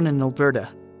 Saskatchewan and Alberta,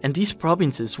 and these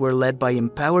provinces were led by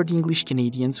empowered English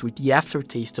Canadians with the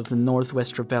aftertaste of the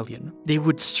Northwest Rebellion. They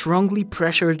would strongly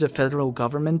pressure the federal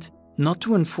government not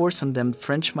to enforce on them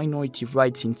French minority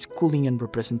rights in schooling and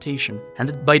representation,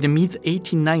 and by the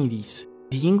mid-1890s,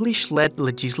 the English-led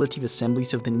legislative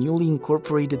assemblies of the newly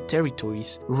incorporated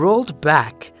territories rolled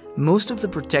back most of the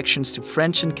protections to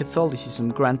French and Catholicism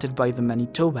granted by the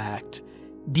Manitoba Act,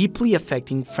 deeply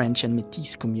affecting French and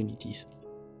Métis communities.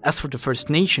 As for the First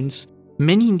Nations,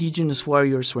 many Indigenous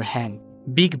warriors were hanged.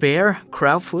 Big Bear,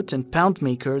 Crowfoot, and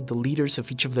Poundmaker, the leaders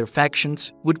of each of their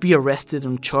factions, would be arrested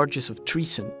on charges of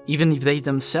treason, even if they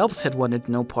themselves had wanted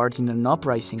no part in an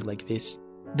uprising like this.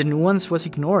 The nuance was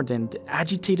ignored, and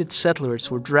agitated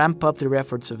settlers would ramp up their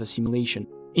efforts of assimilation.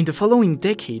 In the following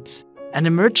decades, an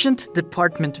emergent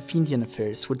Department of Indian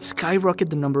Affairs would skyrocket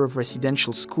the number of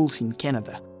residential schools in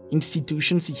Canada,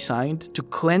 institutions designed to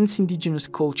cleanse Indigenous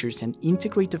cultures and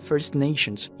integrate the First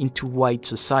Nations into white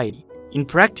society. In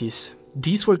practice,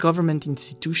 these were government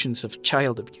institutions of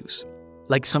child abuse,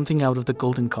 like something out of the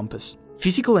Golden Compass.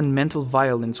 Physical and mental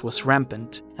violence was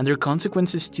rampant, and their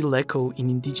consequences still echo in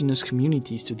Indigenous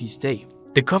communities to this day.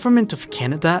 The Government of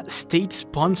Canada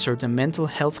state-sponsored a mental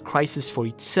health crisis for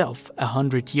itself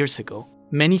 100 years ago.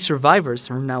 Many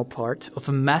survivors are now part of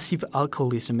a massive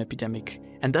alcoholism epidemic,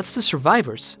 and that's the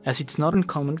survivors, as it's not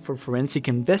uncommon for forensic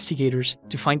investigators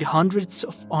to find hundreds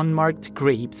of unmarked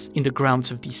graves in the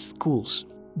grounds of these schools.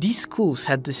 These schools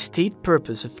had the state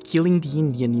purpose of killing the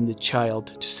Indian in the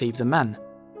child to save the man.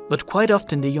 But quite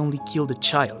often they only killed the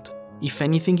child. If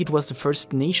anything, it was the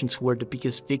First Nations who were the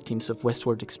biggest victims of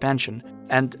westward expansion.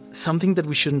 And something that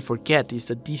we shouldn't forget is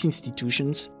that these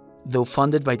institutions, though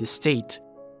funded by the state,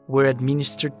 were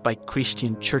administered by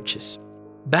Christian churches.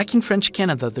 Back in French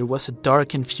Canada, there was a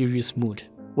dark and furious mood.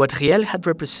 What Riel had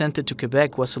represented to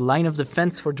Quebec was a line of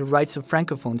defense for the rights of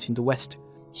Francophones in the West.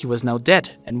 He was now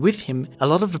dead, and with him, a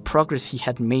lot of the progress he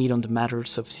had made on the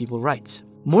matters of civil rights.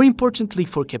 More importantly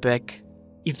for Quebec,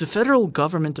 if the federal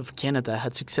government of Canada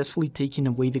had successfully taken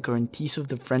away the guarantees of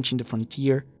the French in the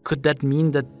frontier, could that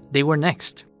mean that they were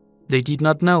next? They did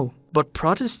not know, but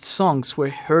protest songs were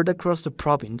heard across the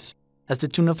province as the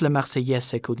tune of La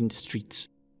Marseillaise echoed in the streets.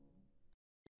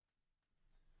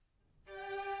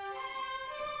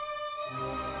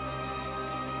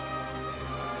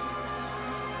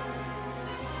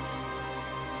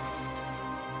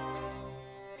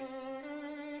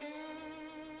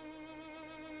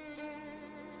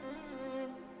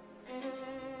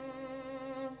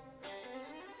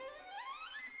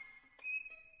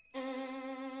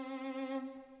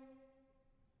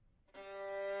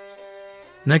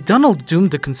 MacDonald doomed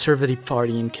the Conservative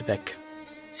Party in Quebec.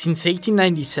 Since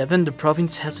 1897, the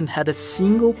province hasn't had a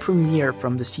single premier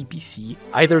from the CPC,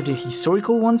 either the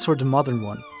historical ones or the modern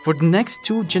one. For the next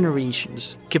 2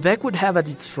 generations, Quebec would have at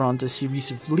its front a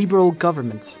series of liberal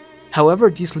governments.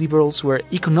 However, these liberals were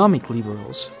economic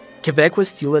liberals. Quebec was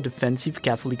still a defensive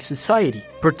Catholic society,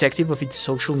 protective of its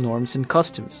social norms and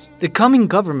customs. The coming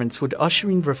governments would usher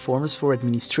in reforms for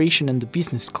administration and the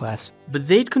business class, but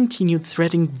they'd continued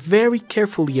threading very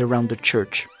carefully around the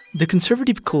church. The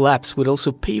conservative collapse would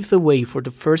also pave the way for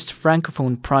the first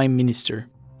francophone prime minister,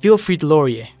 Wilfrid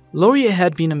Laurier. Laurier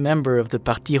had been a member of the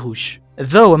Parti Rouge,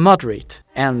 though a moderate,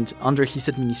 and under his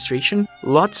administration,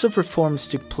 lots of reforms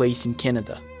took place in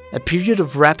Canada. A period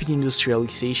of rapid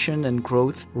industrialization and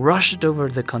growth rushed over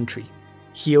the country.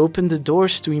 He opened the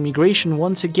doors to immigration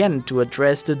once again to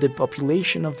address the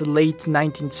depopulation of the late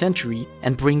 19th century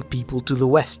and bring people to the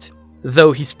West,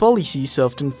 though his policies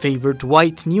often favored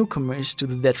white newcomers to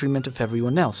the detriment of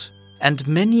everyone else. And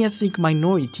many ethnic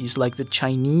minorities like the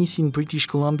Chinese in British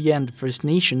Columbia and the First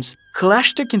Nations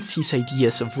clashed against his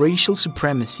ideas of racial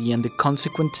supremacy and the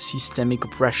consequent systemic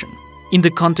oppression. In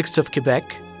the context of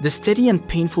Quebec, the steady and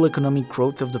painful economic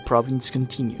growth of the province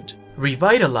continued,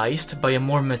 revitalized by a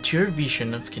more mature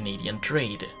vision of Canadian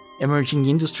trade. Emerging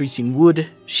industries in wood,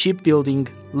 shipbuilding,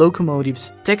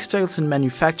 locomotives, textiles and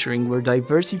manufacturing were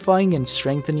diversifying and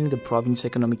strengthening the province's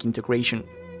economic integration.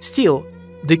 Still,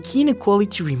 the key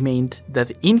inequality remained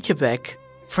that in Quebec,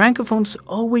 Francophones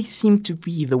always seemed to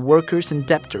be the workers and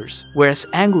debtors, whereas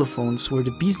Anglophones were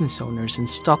the business owners and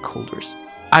stockholders.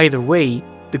 Either way,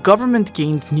 the government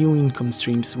gained new income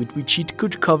streams with which it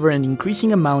could cover an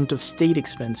increasing amount of state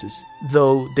expenses,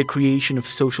 though the creation of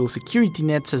social security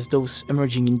nets, as those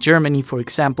emerging in Germany, for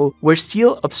example, were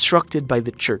still obstructed by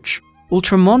the church.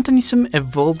 Ultramontanism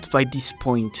evolved by this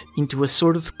point into a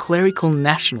sort of clerical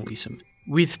nationalism,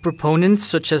 with proponents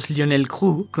such as Lionel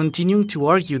Groulx continuing to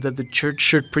argue that the church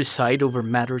should preside over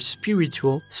matters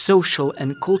spiritual, social,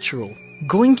 and cultural.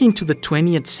 Going into the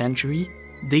 20th century,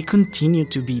 they continued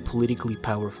to be politically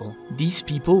powerful. These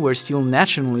people were still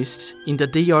nationalists in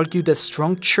that they argued a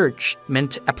strong church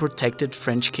meant a protected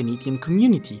French-Canadian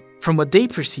community, from what they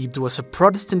perceived was a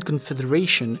Protestant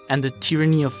confederation and the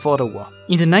tyranny of Ottawa.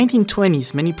 In the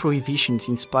 1920s, many prohibitions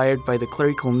inspired by the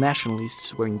clerical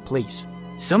nationalists were in place.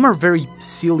 Some are very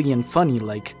silly and funny,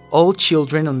 like all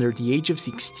children under the age of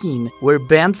 16 were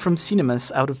banned from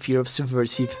cinemas out of fear of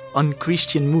subversive,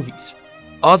 unchristian movies.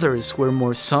 Others were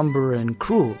more somber and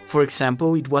cruel. For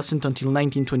example, it wasn't until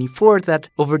 1924 that,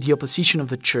 over the opposition of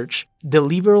the church, the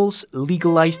liberals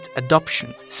legalized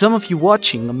adoption. Some of you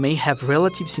watching may have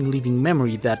relatives in living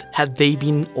memory that, had they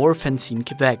been orphans in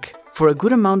Quebec, for a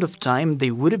good amount of time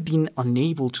they would have been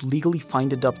unable to legally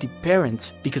find adoptive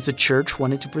parents because the church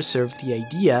wanted to preserve the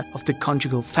idea of the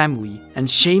conjugal family and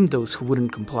shame those who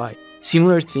wouldn't comply.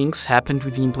 Similar things happened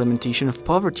with the implementation of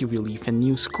poverty relief and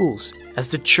new schools, as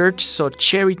the church saw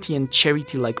charity and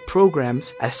charity-like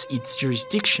programs as its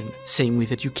jurisdiction, same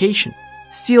with education.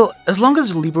 Still, as long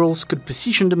as the liberals could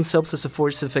position themselves as a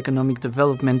force of economic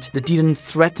development that didn't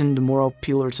threaten the moral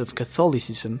pillars of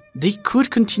Catholicism, they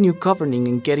could continue governing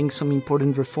and getting some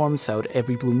important reforms out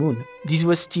every blue moon. This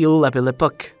was still La Belle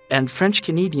Époque, and French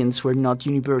Canadians were not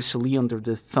universally under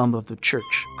the thumb of the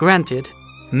church. Granted,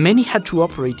 many had to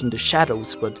operate in the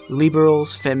shadows, but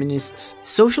liberals, feminists,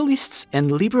 socialists,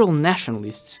 and liberal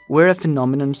nationalists were a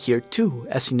phenomenon here too,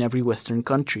 as in every Western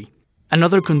country.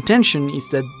 Another contention is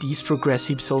that these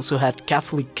progressives also had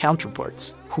Catholic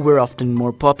counterparts, who were often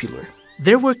more popular.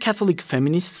 There were Catholic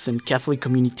feminists and Catholic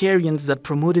communitarians that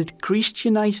promoted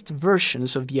Christianized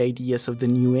versions of the ideas of the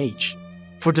New Age.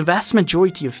 For the vast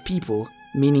majority of people,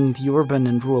 meaning the urban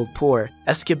and rural poor,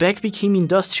 as Quebec became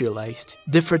industrialized,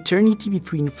 the fraternity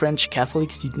between French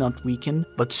Catholics did not weaken,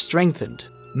 but strengthened.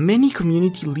 Many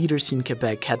community leaders in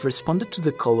Quebec had responded to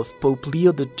the call of Pope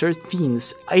Leo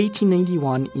XIII's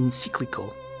 1881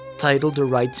 encyclical, titled The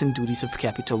Rights and Duties of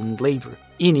Capital and Labor.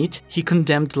 In it, he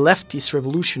condemned leftist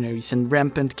revolutionaries and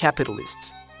rampant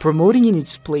capitalists, promoting in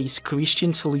its place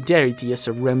Christian solidarity as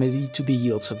a remedy to the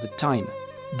ills of the time.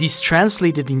 This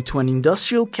translated into an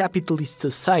industrial capitalist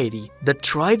society that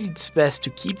tried its best to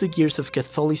keep the gears of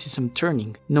Catholicism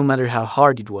turning, no matter how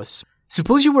hard it was.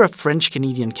 Suppose you were a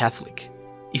French-Canadian Catholic.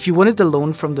 If you wanted a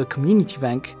loan from the community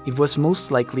bank, it was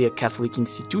most likely a Catholic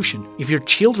institution. If your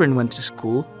children went to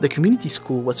school, the community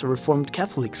school was a Reformed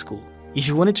Catholic school. If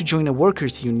you wanted to join a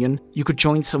workers' union, you could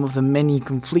join some of the many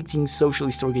conflicting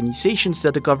socialist organizations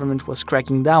that the government was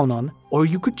cracking down on, or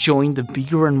you could join the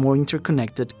bigger and more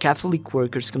interconnected Catholic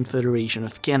Workers' Confederation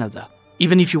of Canada.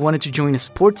 Even if you wanted to join a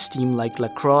sports team like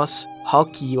lacrosse,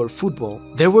 hockey, or football,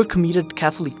 there were committed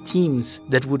Catholic teams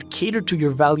that would cater to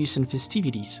your values and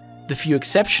festivities. The few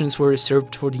exceptions were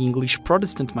reserved for the English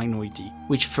Protestant minority,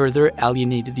 which further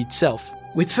alienated itself.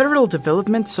 With federal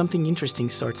development, something interesting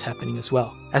starts happening as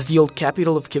well, as the old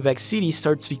capital of Quebec City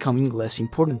starts becoming less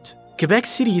important. Quebec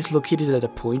City is located at a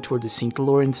point where the St.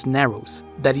 Lawrence narrows.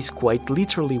 That is quite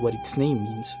literally what its name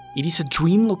means. It is a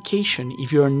dream location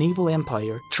if you're a naval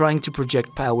empire trying to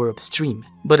project power upstream.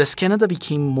 But as Canada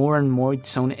became more and more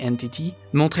its own entity,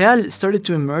 Montreal started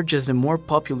to emerge as a more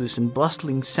populous and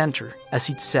bustling center, as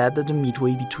it sat at the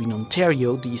midway between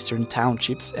Ontario, the eastern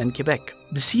townships, and Quebec.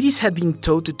 The cities had been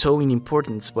toe-to-toe in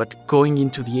importance, but going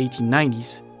into the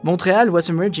 1890s, Montreal was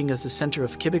emerging as the center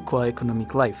of Québécois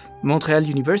economic life. Montreal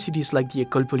universities like the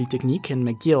École Polytechnique and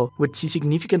McGill would see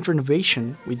significant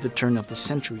renovation with the turn of the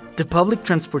century. The public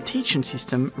transportation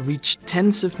system reached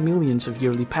tens of millions of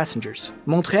yearly passengers.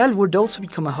 Montreal would also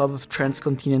become a hub of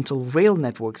transcontinental rail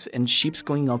networks and ships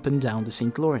going up and down the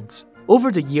St. Lawrence.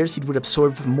 Over the years, it would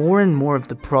absorb more and more of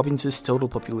the province's total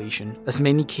population, as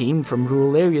many came from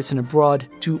rural areas and abroad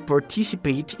to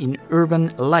participate in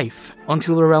urban life,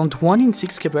 until around 1 in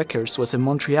 6 Quebecers was a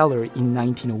Montrealer in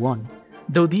 1901.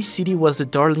 Though this city was the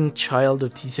darling child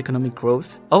of this economic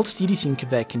growth, all cities in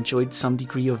Quebec enjoyed some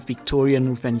degree of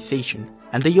Victorian urbanization,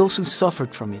 and they also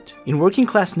suffered from it. In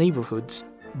working-class neighborhoods,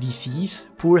 disease,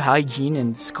 poor hygiene,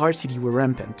 and scarcity were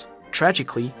rampant.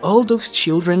 Tragically, all those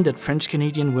children that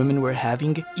French-Canadian women were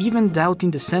having evened out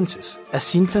in the census,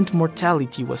 as infant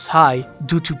mortality was high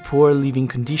due to poor living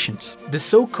conditions. The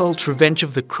so-called revenge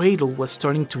of the cradle was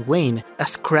starting to wane,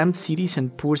 as cramped cities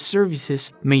and poor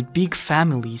services made big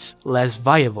families less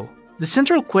viable. The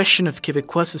central question of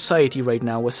Québécois society right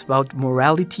now was about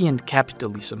morality and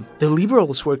capitalism. The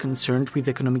liberals were concerned with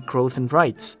economic growth and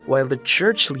rights, while the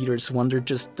church leaders wondered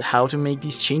just how to make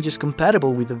these changes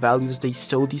compatible with the values they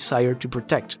so desired to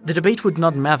protect. The debate would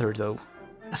not matter, though,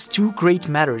 as two great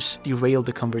matters derailed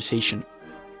the conversation: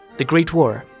 the Great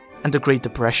War and the Great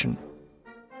Depression.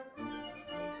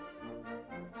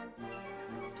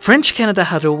 French Canada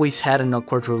had always had an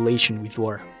awkward relation with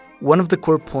war. One of the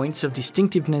core points of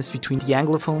distinctiveness between the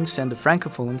Anglophones and the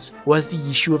Francophones was the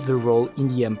issue of their role in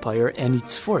the empire and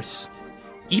its force.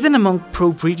 Even among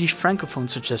pro-British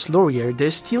Francophones such as Laurier, there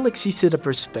still existed a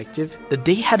perspective that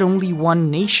they had only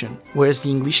one nation, whereas the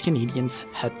English Canadians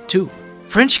had two.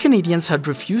 French Canadians had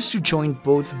refused to join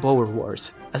both Boer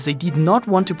Wars, as they did not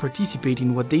want to participate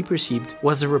in what they perceived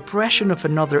was the repression of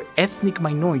another ethnic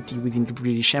minority within the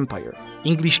British Empire.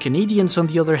 English Canadians, on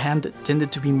the other hand,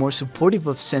 tended to be more supportive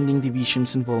of sending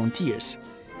divisions and volunteers.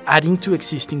 Adding to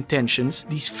existing tensions,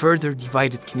 these further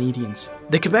divided Canadians.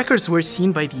 The Quebecers were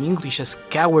seen by the English as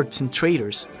cowards and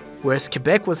traitors, whereas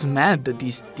Quebec was mad that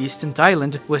this distant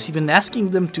island was even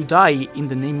asking them to die in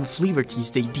the name of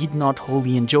liberties they did not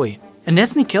wholly enjoy. An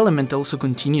ethnic element also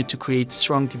continued to create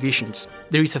strong divisions.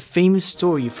 There is a famous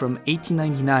story from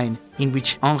 1899 in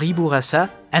which Henri Bourassa,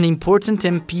 an important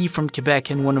MP from Quebec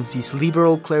and one of these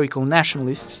liberal clerical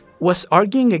nationalists, was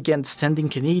arguing against sending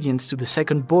Canadians to the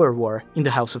Second Boer War in the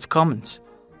House of Commons.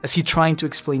 As he tried to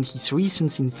explain his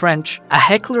reasons in French, a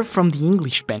heckler from the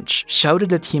English bench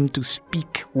shouted at him to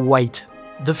speak white.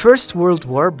 The First World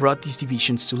War brought these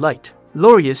divisions to light.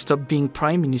 Laurier stopped being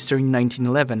Prime Minister in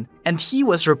 1911, and he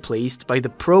was replaced by the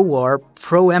pro-war,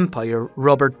 pro-empire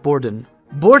Robert Borden.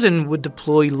 Borden would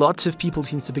deploy lots of people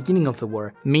since the beginning of the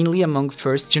war, mainly among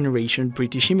first-generation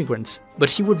British immigrants, but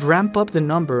he would ramp up the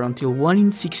number until 1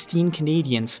 in 16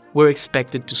 Canadians were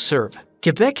expected to serve.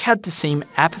 Quebec had the same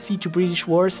apathy to British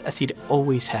wars as it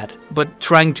always had, but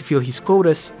trying to fill his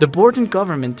quotas, the Borden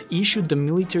government issued the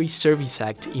Military Service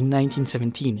Act in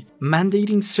 1917,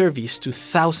 mandating service to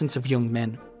thousands of young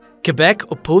men.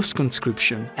 Quebec opposed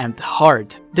conscription, and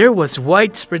hard. There was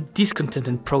widespread discontent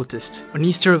and protest. On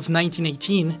Easter of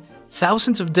 1918,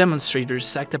 thousands of demonstrators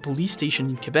sacked a police station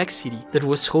in Quebec City that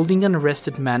was holding an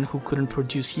arrested man who couldn't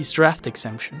produce his draft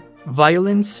exemption.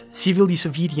 Violence, civil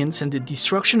disobedience, and the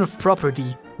destruction of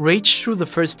property raged through the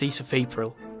first days of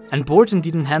April, and Borden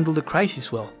didn't handle the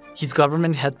crisis well. His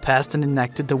government had passed and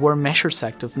enacted the War Measures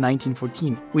Act of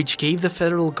 1914, which gave the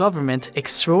federal government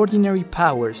extraordinary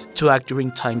powers to act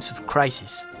during times of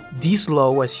crisis. This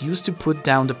law was used to put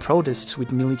down the protests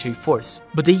with military force,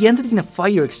 but they ended in a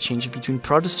fire exchange between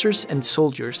protesters and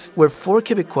soldiers, where 4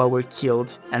 Québécois were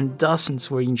killed and dozens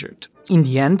were injured. In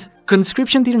the end,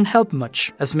 conscription didn't help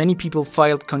much, as many people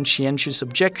filed conscientious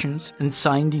objections and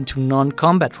signed into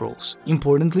non-combat roles.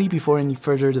 Importantly, before any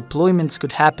further deployments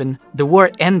could happen, the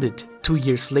war ended 2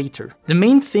 years later. The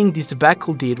main thing this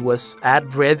debacle did was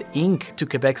add red ink to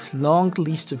Quebec's long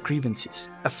list of grievances.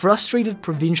 A frustrated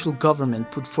provincial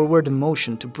government put forward a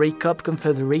motion to break up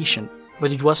Confederation,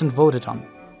 but it wasn't voted on.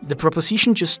 The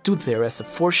proposition just stood there as a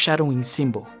foreshadowing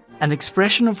symbol, an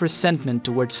expression of resentment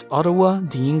towards Ottawa,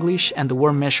 the English, and the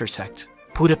War Measures Act.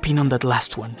 Put a pin on that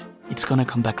last one. It's gonna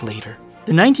come back later.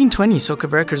 The 1920s saw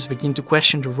Quebecers begin to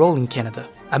question their role in Canada.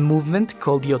 A movement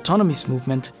called the autonomist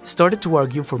movement started to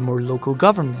argue for more local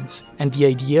governance, and the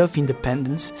idea of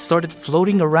independence started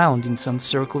floating around in some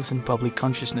circles in public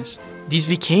consciousness. This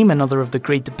became another of the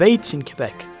great debates in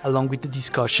Quebec, along with the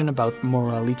discussion about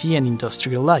morality and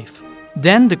industrial life.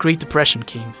 Then the Great Depression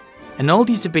came, and all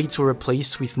these debates were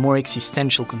replaced with more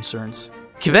existential concerns.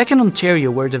 Quebec and Ontario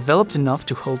were developed enough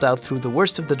to hold out through the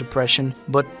worst of the Depression,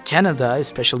 but Canada,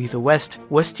 especially the West,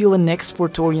 was still an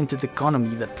export-oriented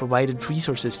economy that provided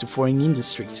resources to foreign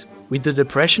industries. With the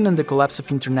Depression and the collapse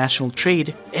of international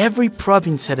trade, every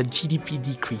province had a GDP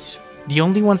decrease. The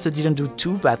only ones that didn't do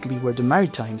too badly were the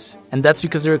Maritimes, and that's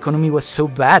because their economy was so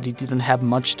bad it didn't have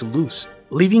much to lose.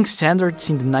 Living standards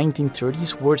in the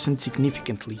 1930s worsened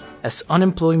significantly, as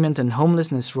unemployment and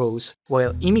homelessness rose,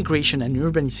 while immigration and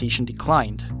urbanization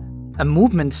declined. A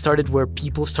movement started where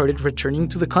people started returning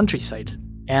to the countryside.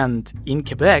 And, in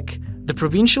Quebec, the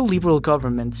provincial Liberal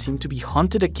government seemed to be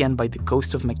haunted again by the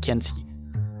ghost of Mackenzie.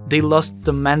 They lost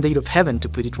the mandate of heaven, to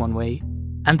put it one way,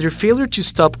 and their failure to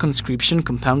stop conscription,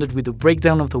 compounded with the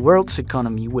breakdown of the world's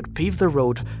economy, would pave the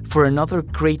road for another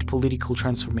great political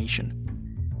transformation.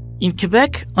 In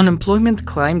Quebec, unemployment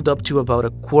climbed up to about a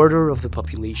quarter of the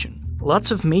population. Lots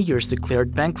of mayors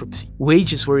declared bankruptcy.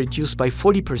 Wages were reduced by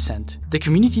 40%. The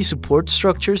community support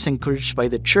structures encouraged by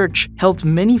the church helped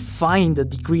many find a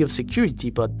degree of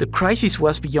security, but the crisis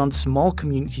was beyond small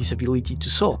communities' ability to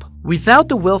solve. Without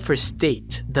the welfare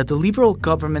state that the Liberal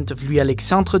government of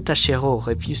Louis-Alexandre Taschereau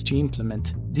refused to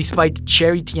implement, despite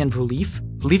charity and relief,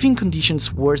 living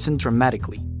conditions worsened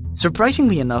dramatically.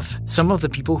 Surprisingly enough, some of the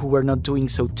people who were not doing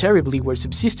so terribly were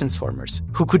subsistence farmers,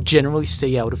 who could generally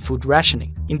stay out of food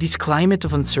rationing. In this climate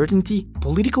of uncertainty,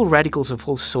 political radicals of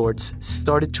all sorts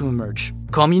started to emerge.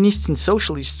 Communists and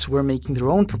socialists were making their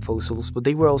own proposals, but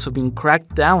they were also being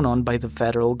cracked down on by the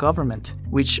federal government,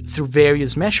 which, through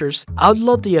various measures,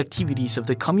 outlawed the activities of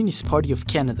the Communist Party of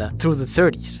Canada through the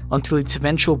 30s, until its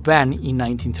eventual ban in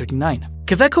 1939.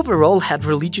 Quebec overall had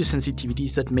religious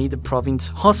sensitivities that made the province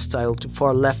hostile to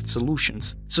far-left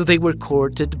solutions, so they were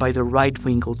courted by the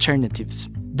right-wing alternatives.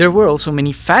 There were also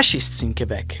many fascists in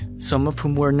Quebec, some of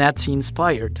whom were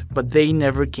Nazi-inspired, but they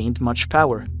never gained much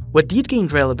power. What did gain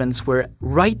relevance were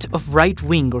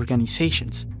right-wing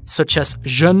organizations, such as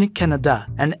Jeune Canada,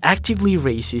 an actively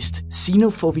racist,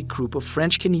 xenophobic group of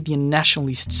French-Canadian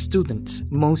nationalist students,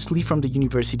 mostly from the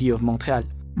University of Montreal.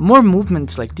 More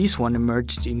movements like this one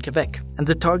emerged in Quebec, and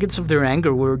the targets of their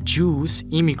anger were Jews,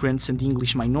 immigrants, and the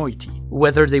English minority,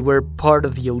 whether they were part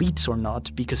of the elites or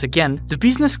not, because again, the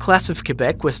business class of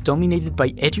Quebec was dominated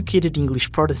by educated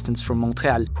English Protestants from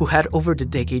Montreal who had over the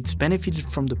decades benefited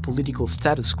from the political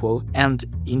status quo, and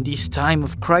in this time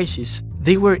of crisis,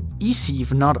 they were easy,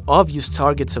 if not obvious,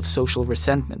 targets of social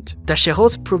resentment.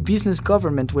 Taschereau's pro-business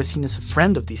government was seen as a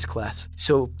friend of this class,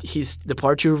 so his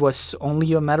departure was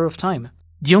only a matter of time.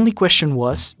 The only question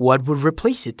was, what would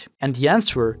replace it? And the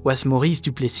answer was Maurice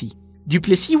Duplessis.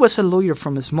 Duplessis was a lawyer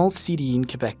from a small city in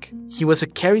Quebec. He was a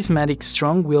charismatic,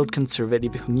 strong-willed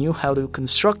conservative who knew how to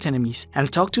construct enemies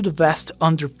and talk to the vast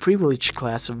underprivileged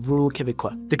class of rural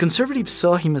Québécois. The conservatives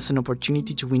saw him as an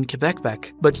opportunity to win Quebec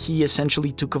back, but he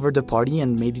essentially took over the party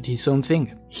and made it his own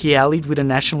thing. He allied with a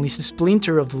nationalist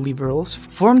splinter of the Liberals,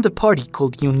 formed a party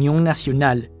called Union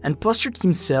Nationale, and postured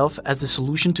himself as the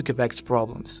solution to Quebec's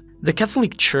problems. The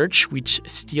Catholic Church, which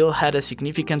still had a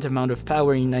significant amount of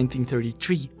power in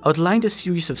 1933, outlined a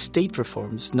series of state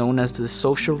reforms known as the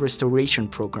Social Restoration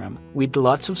Program, with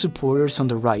lots of supporters on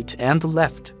the right and the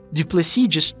left. Duplessis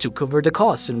just took over the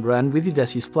cause and ran with it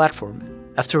as his platform.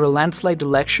 After a landslide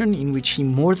election in which he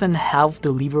more than halved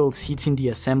the Liberal seats in the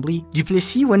Assembly,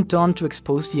 Duplessis went on to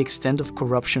expose the extent of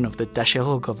corruption of the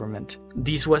Taschereau government.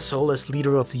 This was all as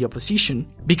leader of the opposition,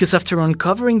 because after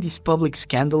uncovering this public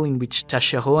scandal in which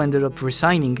Taschereau ended up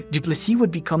resigning, Duplessis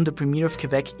would become the Premier of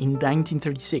Quebec in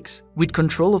 1936, with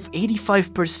control of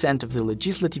 85% of the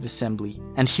Legislative Assembly,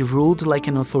 and he ruled like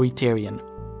an authoritarian.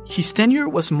 His tenure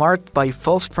was marked by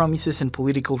false promises and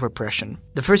political repression.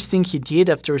 The first thing he did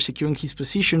after securing his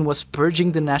position was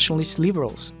purging the nationalist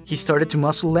liberals. He started to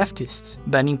muscle leftists,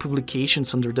 banning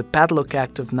publications under the Padlock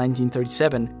Act of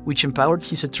 1937, which empowered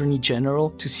his Attorney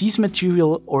General to seize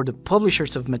material or the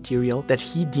publishers of material that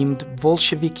he deemed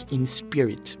Bolshevik in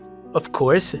spirit. Of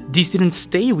course, this didn't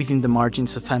stay within the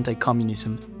margins of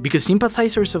anti-communism, because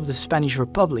sympathizers of the Spanish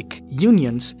Republic,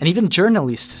 unions, and even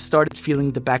journalists started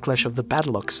feeling the backlash of the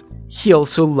padlocks. He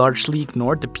also largely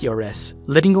ignored the PRS,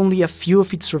 letting only a few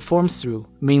of its reforms through,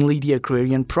 mainly the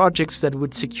agrarian projects that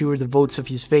would secure the votes of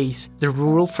his base, the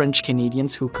rural French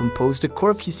Canadians who composed the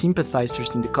core of his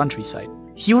sympathizers in the countryside.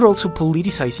 He would also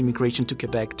politicize immigration to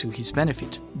Quebec to his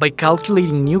benefit, by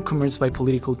calculating newcomers by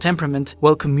political temperament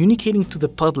while communicating to the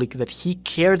public that he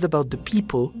cared about the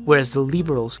people, whereas the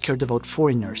liberals cared about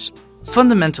foreigners.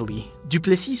 Fundamentally,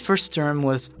 Duplessis' first term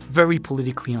was very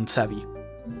politically unsavvy.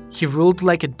 He ruled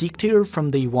like a dictator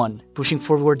from day one, pushing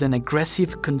forward an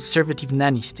aggressive, conservative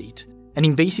nanny state, an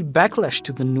invasive backlash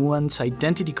to the nuanced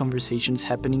identity conversations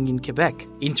happening in Quebec,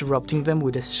 interrupting them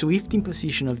with a swift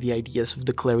imposition of the ideas of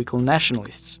the clerical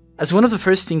nationalists. As one of the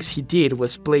first things he did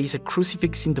was place a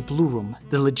crucifix in the Blue Room,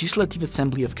 the Legislative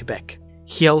Assembly of Quebec.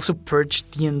 He also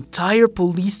purged the entire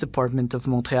police department of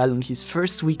Montreal in his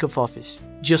first week of office,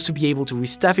 just to be able to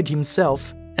restaff it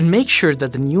himself and make sure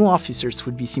that the new officers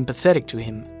would be sympathetic to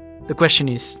him. The question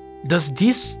is, does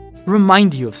this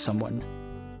remind you of someone?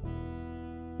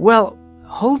 Well,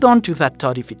 hold on to that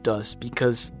thought if it does,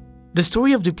 because the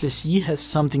story of Duplessis has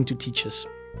something to teach us.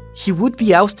 He would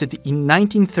be ousted in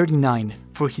 1939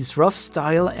 for his rough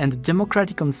style and the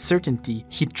democratic uncertainty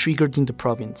he triggered in the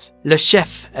province. Le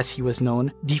Chef, as he was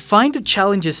known, defined the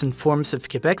challenges and forms of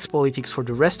Quebec's politics for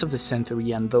the rest of the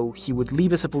century, and though he would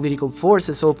leave as a political force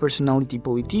as all personality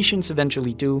politicians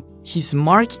eventually do, his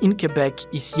mark in Quebec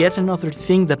is yet another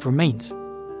thing that remains.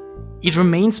 It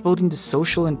remains both in the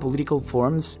social and political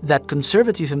forms that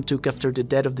conservatism took after the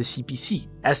death of the CPC,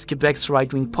 as Quebec's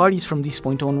right-wing parties from this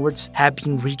point onwards have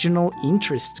been regional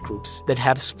interest groups that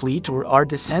have split or are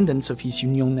descendants of his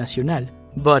Union Nationale.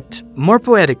 But, more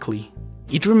poetically,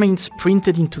 it remains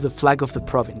printed into the flag of the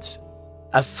province.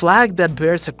 A flag that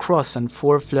bears a cross and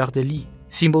 4 fleurs-de-lis,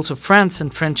 symbols of France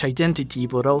and French identity,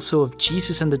 but also of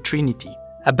Jesus and the Trinity.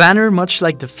 A banner much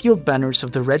like the field banners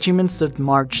of the regiments that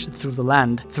marched through the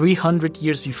land 300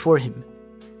 years before him,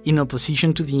 in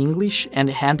opposition to the English and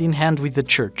hand in hand with the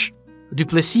Church.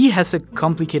 Duplessis has a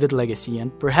complicated legacy,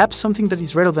 and perhaps something that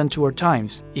is relevant to our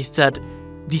times is that,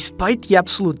 despite the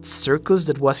absolute circus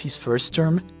that was his first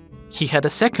term, he had a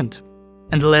second,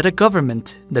 and led a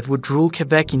government that would rule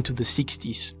Quebec into the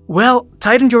 60s. Well,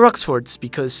 tighten your Oxfords,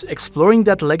 because exploring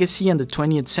that legacy in the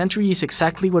 20th century is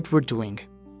exactly what we're doing.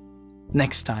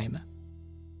 Next time.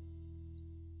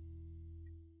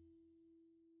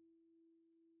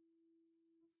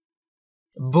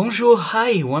 Bonjour,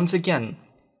 hi, once again.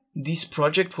 This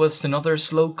project was another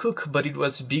slow cook, but it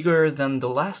was bigger than the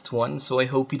last one, so I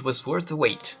hope it was worth the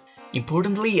wait.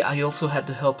 Importantly, I also had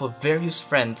the help of various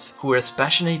friends who were as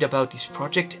passionate about this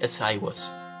project as I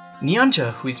was.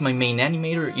 Nyanja, who is my main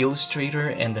animator, illustrator,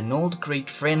 and an old great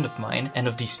friend of mine and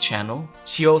of this channel.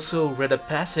 She also read a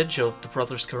passage of the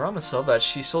Brothers Karamazov, as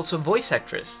she's also a voice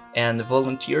actress, and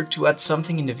volunteered to add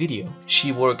something in the video.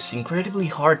 She works incredibly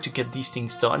hard to get these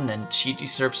things done, and she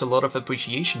deserves a lot of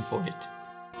appreciation for it.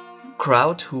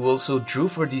 Kraut, who also drew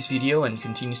for this video and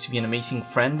continues to be an amazing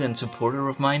friend and supporter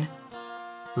of mine.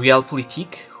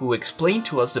 Realpolitik, who explained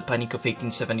to us the Panic of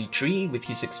 1873 with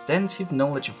his extensive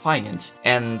knowledge of finance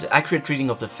and accurate reading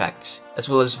of the facts, as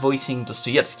well as voicing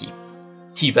Dostoevsky.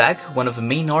 T-Bag, one of the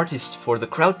main artists for the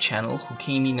Kraut channel, who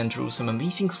came in and drew some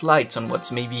amazing slides on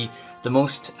what's maybe the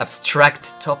most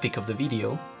abstract topic of the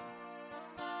video.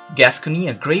 Gascony,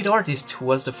 a great artist who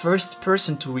was the first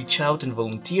person to reach out and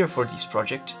volunteer for this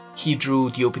project. He drew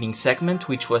the opening segment,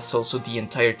 which was also the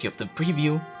entirety of the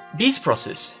preview. This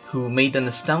Process, who made an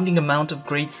astounding amount of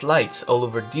great slides all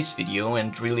over this video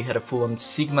and really had a full-on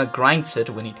Sigma grind set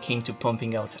when it came to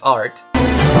pumping out art.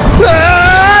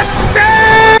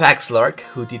 Paxlark,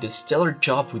 who did a stellar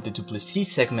job with the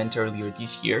Duplessis segment earlier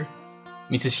this year.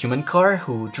 Mrs. Human Car,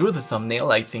 who drew the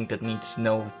thumbnail, I think that needs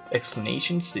no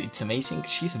explanations, it's amazing,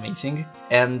 she's amazing.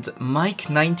 And Mike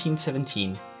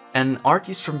 1917, an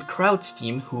artist from Crowd's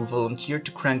team who volunteered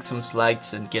to crank some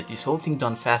slides and get this whole thing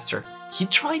done faster. He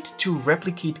tried to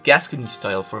replicate Gascony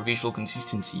style for visual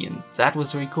consistency, and that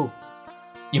was very cool.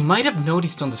 You might have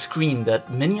noticed on the screen that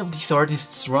many of these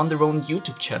artists run their own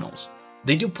YouTube channels.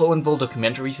 They do Paul and Ball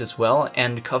documentaries as well,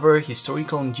 and cover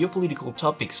historical and geopolitical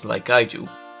topics like I do.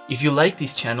 If you like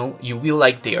this channel, you will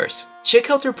like theirs. Check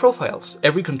out their profiles.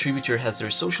 Every contributor has their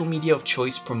social media of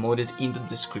choice promoted in the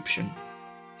description.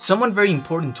 Someone very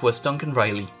important was Duncan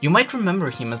Riley. You might remember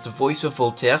him as the voice of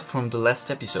Voltaire from the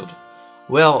last episode.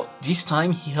 Well, this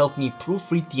time he helped me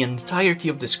proofread the entirety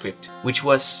of the script, which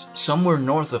was somewhere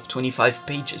north of 25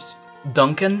 pages.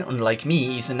 Duncan, unlike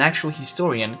me, is an actual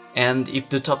historian, and if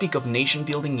the topic of nation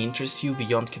building interests you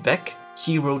beyond Quebec,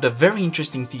 he wrote a very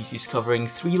interesting thesis covering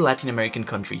 3 Latin American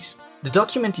countries. The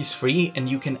document is free and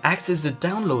you can access the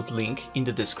download link in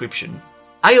the description.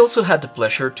 I also had the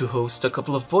pleasure to host a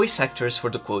couple of voice actors for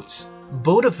the quotes.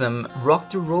 Both of them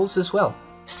rocked their roles as well.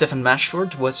 Stephen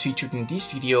Mashford was featured in this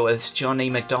video as John A.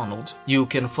 MacDonald. You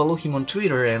can follow him on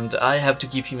Twitter, and I have to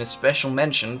give him a special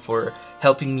mention for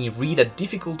helping me read a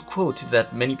difficult quote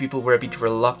that many people were a bit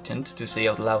reluctant to say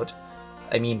out loud.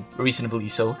 I mean, reasonably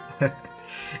so.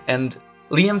 And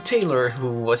Liam Taylor, who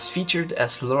was featured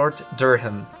as Lord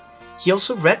Durham. He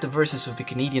also read the verses of the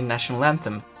Canadian national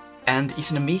anthem, and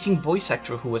is an amazing voice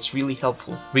actor who was really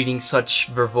helpful, reading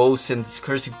such verbose and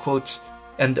discursive quotes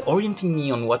and orienting me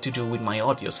on what to do with my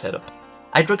audio setup.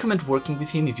 I'd recommend working with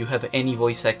him if you have any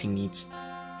voice acting needs.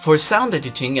 For sound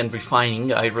editing and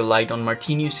refining, I relied on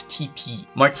Martinius TP.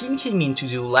 Martin came in to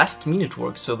do last minute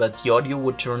work so that the audio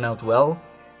would turn out well,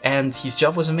 and his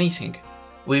job was amazing.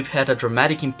 We've had a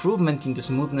dramatic improvement in the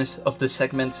smoothness of the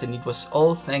segments, and it was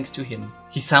all thanks to him.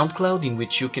 His SoundCloud, in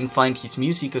which you can find his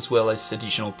music as well as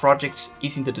additional projects,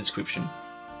 is in the description.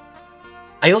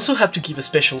 I also have to give a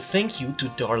special thank you to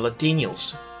Darla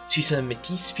Daniels. She's a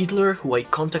Métis fiddler who I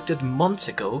contacted months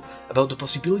ago about the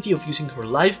possibility of using her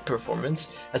live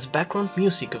performance as background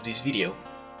music of this video.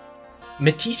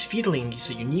 Métis fiddling is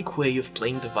a unique way of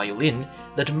playing the violin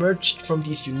that emerged from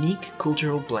this unique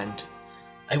cultural blend.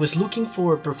 I was looking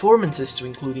for performances to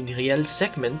include in Riel's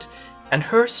segment, and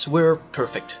hers were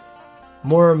perfect.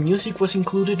 More music was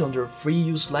included under free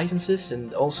use licenses,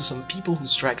 and also some people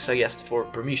whose tracks I asked for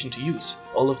permission to use.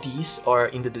 All of these are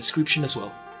in the description as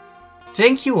well.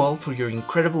 Thank you all for your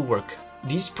incredible work.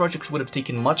 This project would have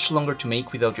taken much longer to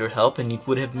make without your help, and it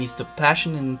would have missed the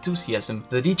passion and enthusiasm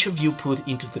that each of you put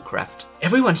into the craft.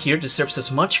 Everyone here deserves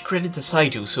as much credit as I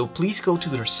do, so please go to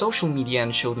their social media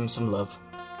and show them some love.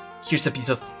 Here's a piece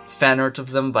of fan art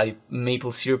of them by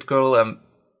Maple Syrup Girl.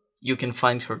 You can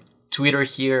find her Twitter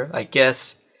here, I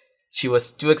guess. She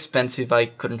was too expensive, I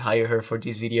couldn't hire her for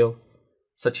this video.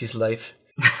 Such is life.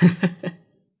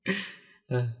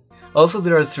 Also,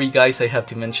 there are 3 guys I have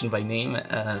to mention by name.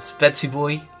 Spetsy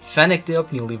Boy, Fennec the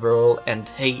Neoliberal, and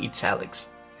Hey, it's Alex.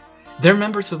 They're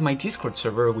members of my Discord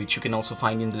server, which you can also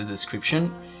find in the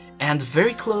description, and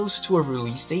very close to a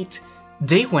release date,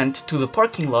 they went to the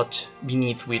parking lot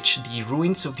beneath which the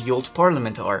ruins of the old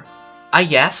parliament are. I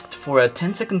asked for a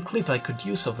 10-second clip I could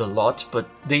use of the lot, but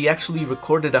they actually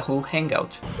recorded a whole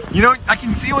hangout. You know, I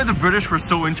can see why the British were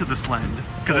so into this land.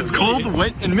 Because it's cold,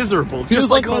 wet, and miserable,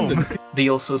 just like London. They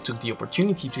also took the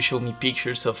opportunity to show me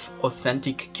pictures of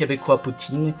authentic Québécois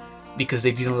poutine, because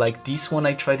they didn't like this one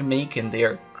I tried to make and they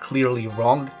are clearly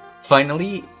wrong.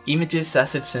 Finally, images,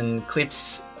 assets, and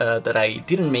clips that I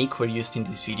didn't make were used in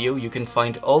this video. You can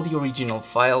find all the original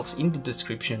files in the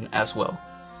description as well.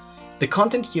 The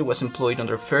content here was employed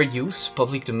under fair use,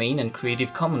 public domain, and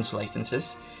Creative Commons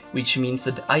licenses, which means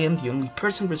that I am the only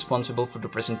person responsible for the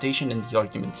presentation and the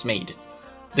arguments made.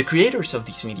 The creators of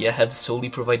this media have solely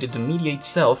provided the media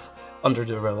itself under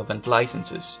the relevant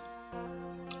licenses.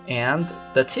 And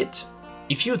that's it.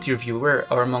 If you, dear viewer,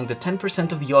 are among the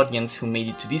 10% of the audience who made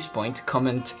it to this point,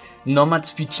 comment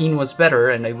Nomad's poutine was better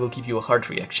and I will give you a heart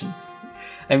reaction.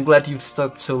 I'm glad you've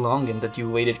stuck so long and that you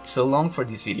waited so long for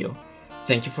this video.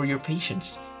 Thank you for your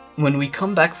patience. When we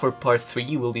come back for part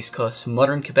 3, we'll discuss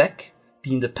modern Quebec,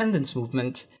 the independence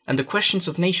movement, and the questions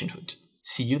of nationhood.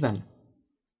 See you then.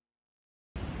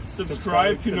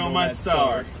 Subscribe to Nomad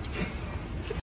Star.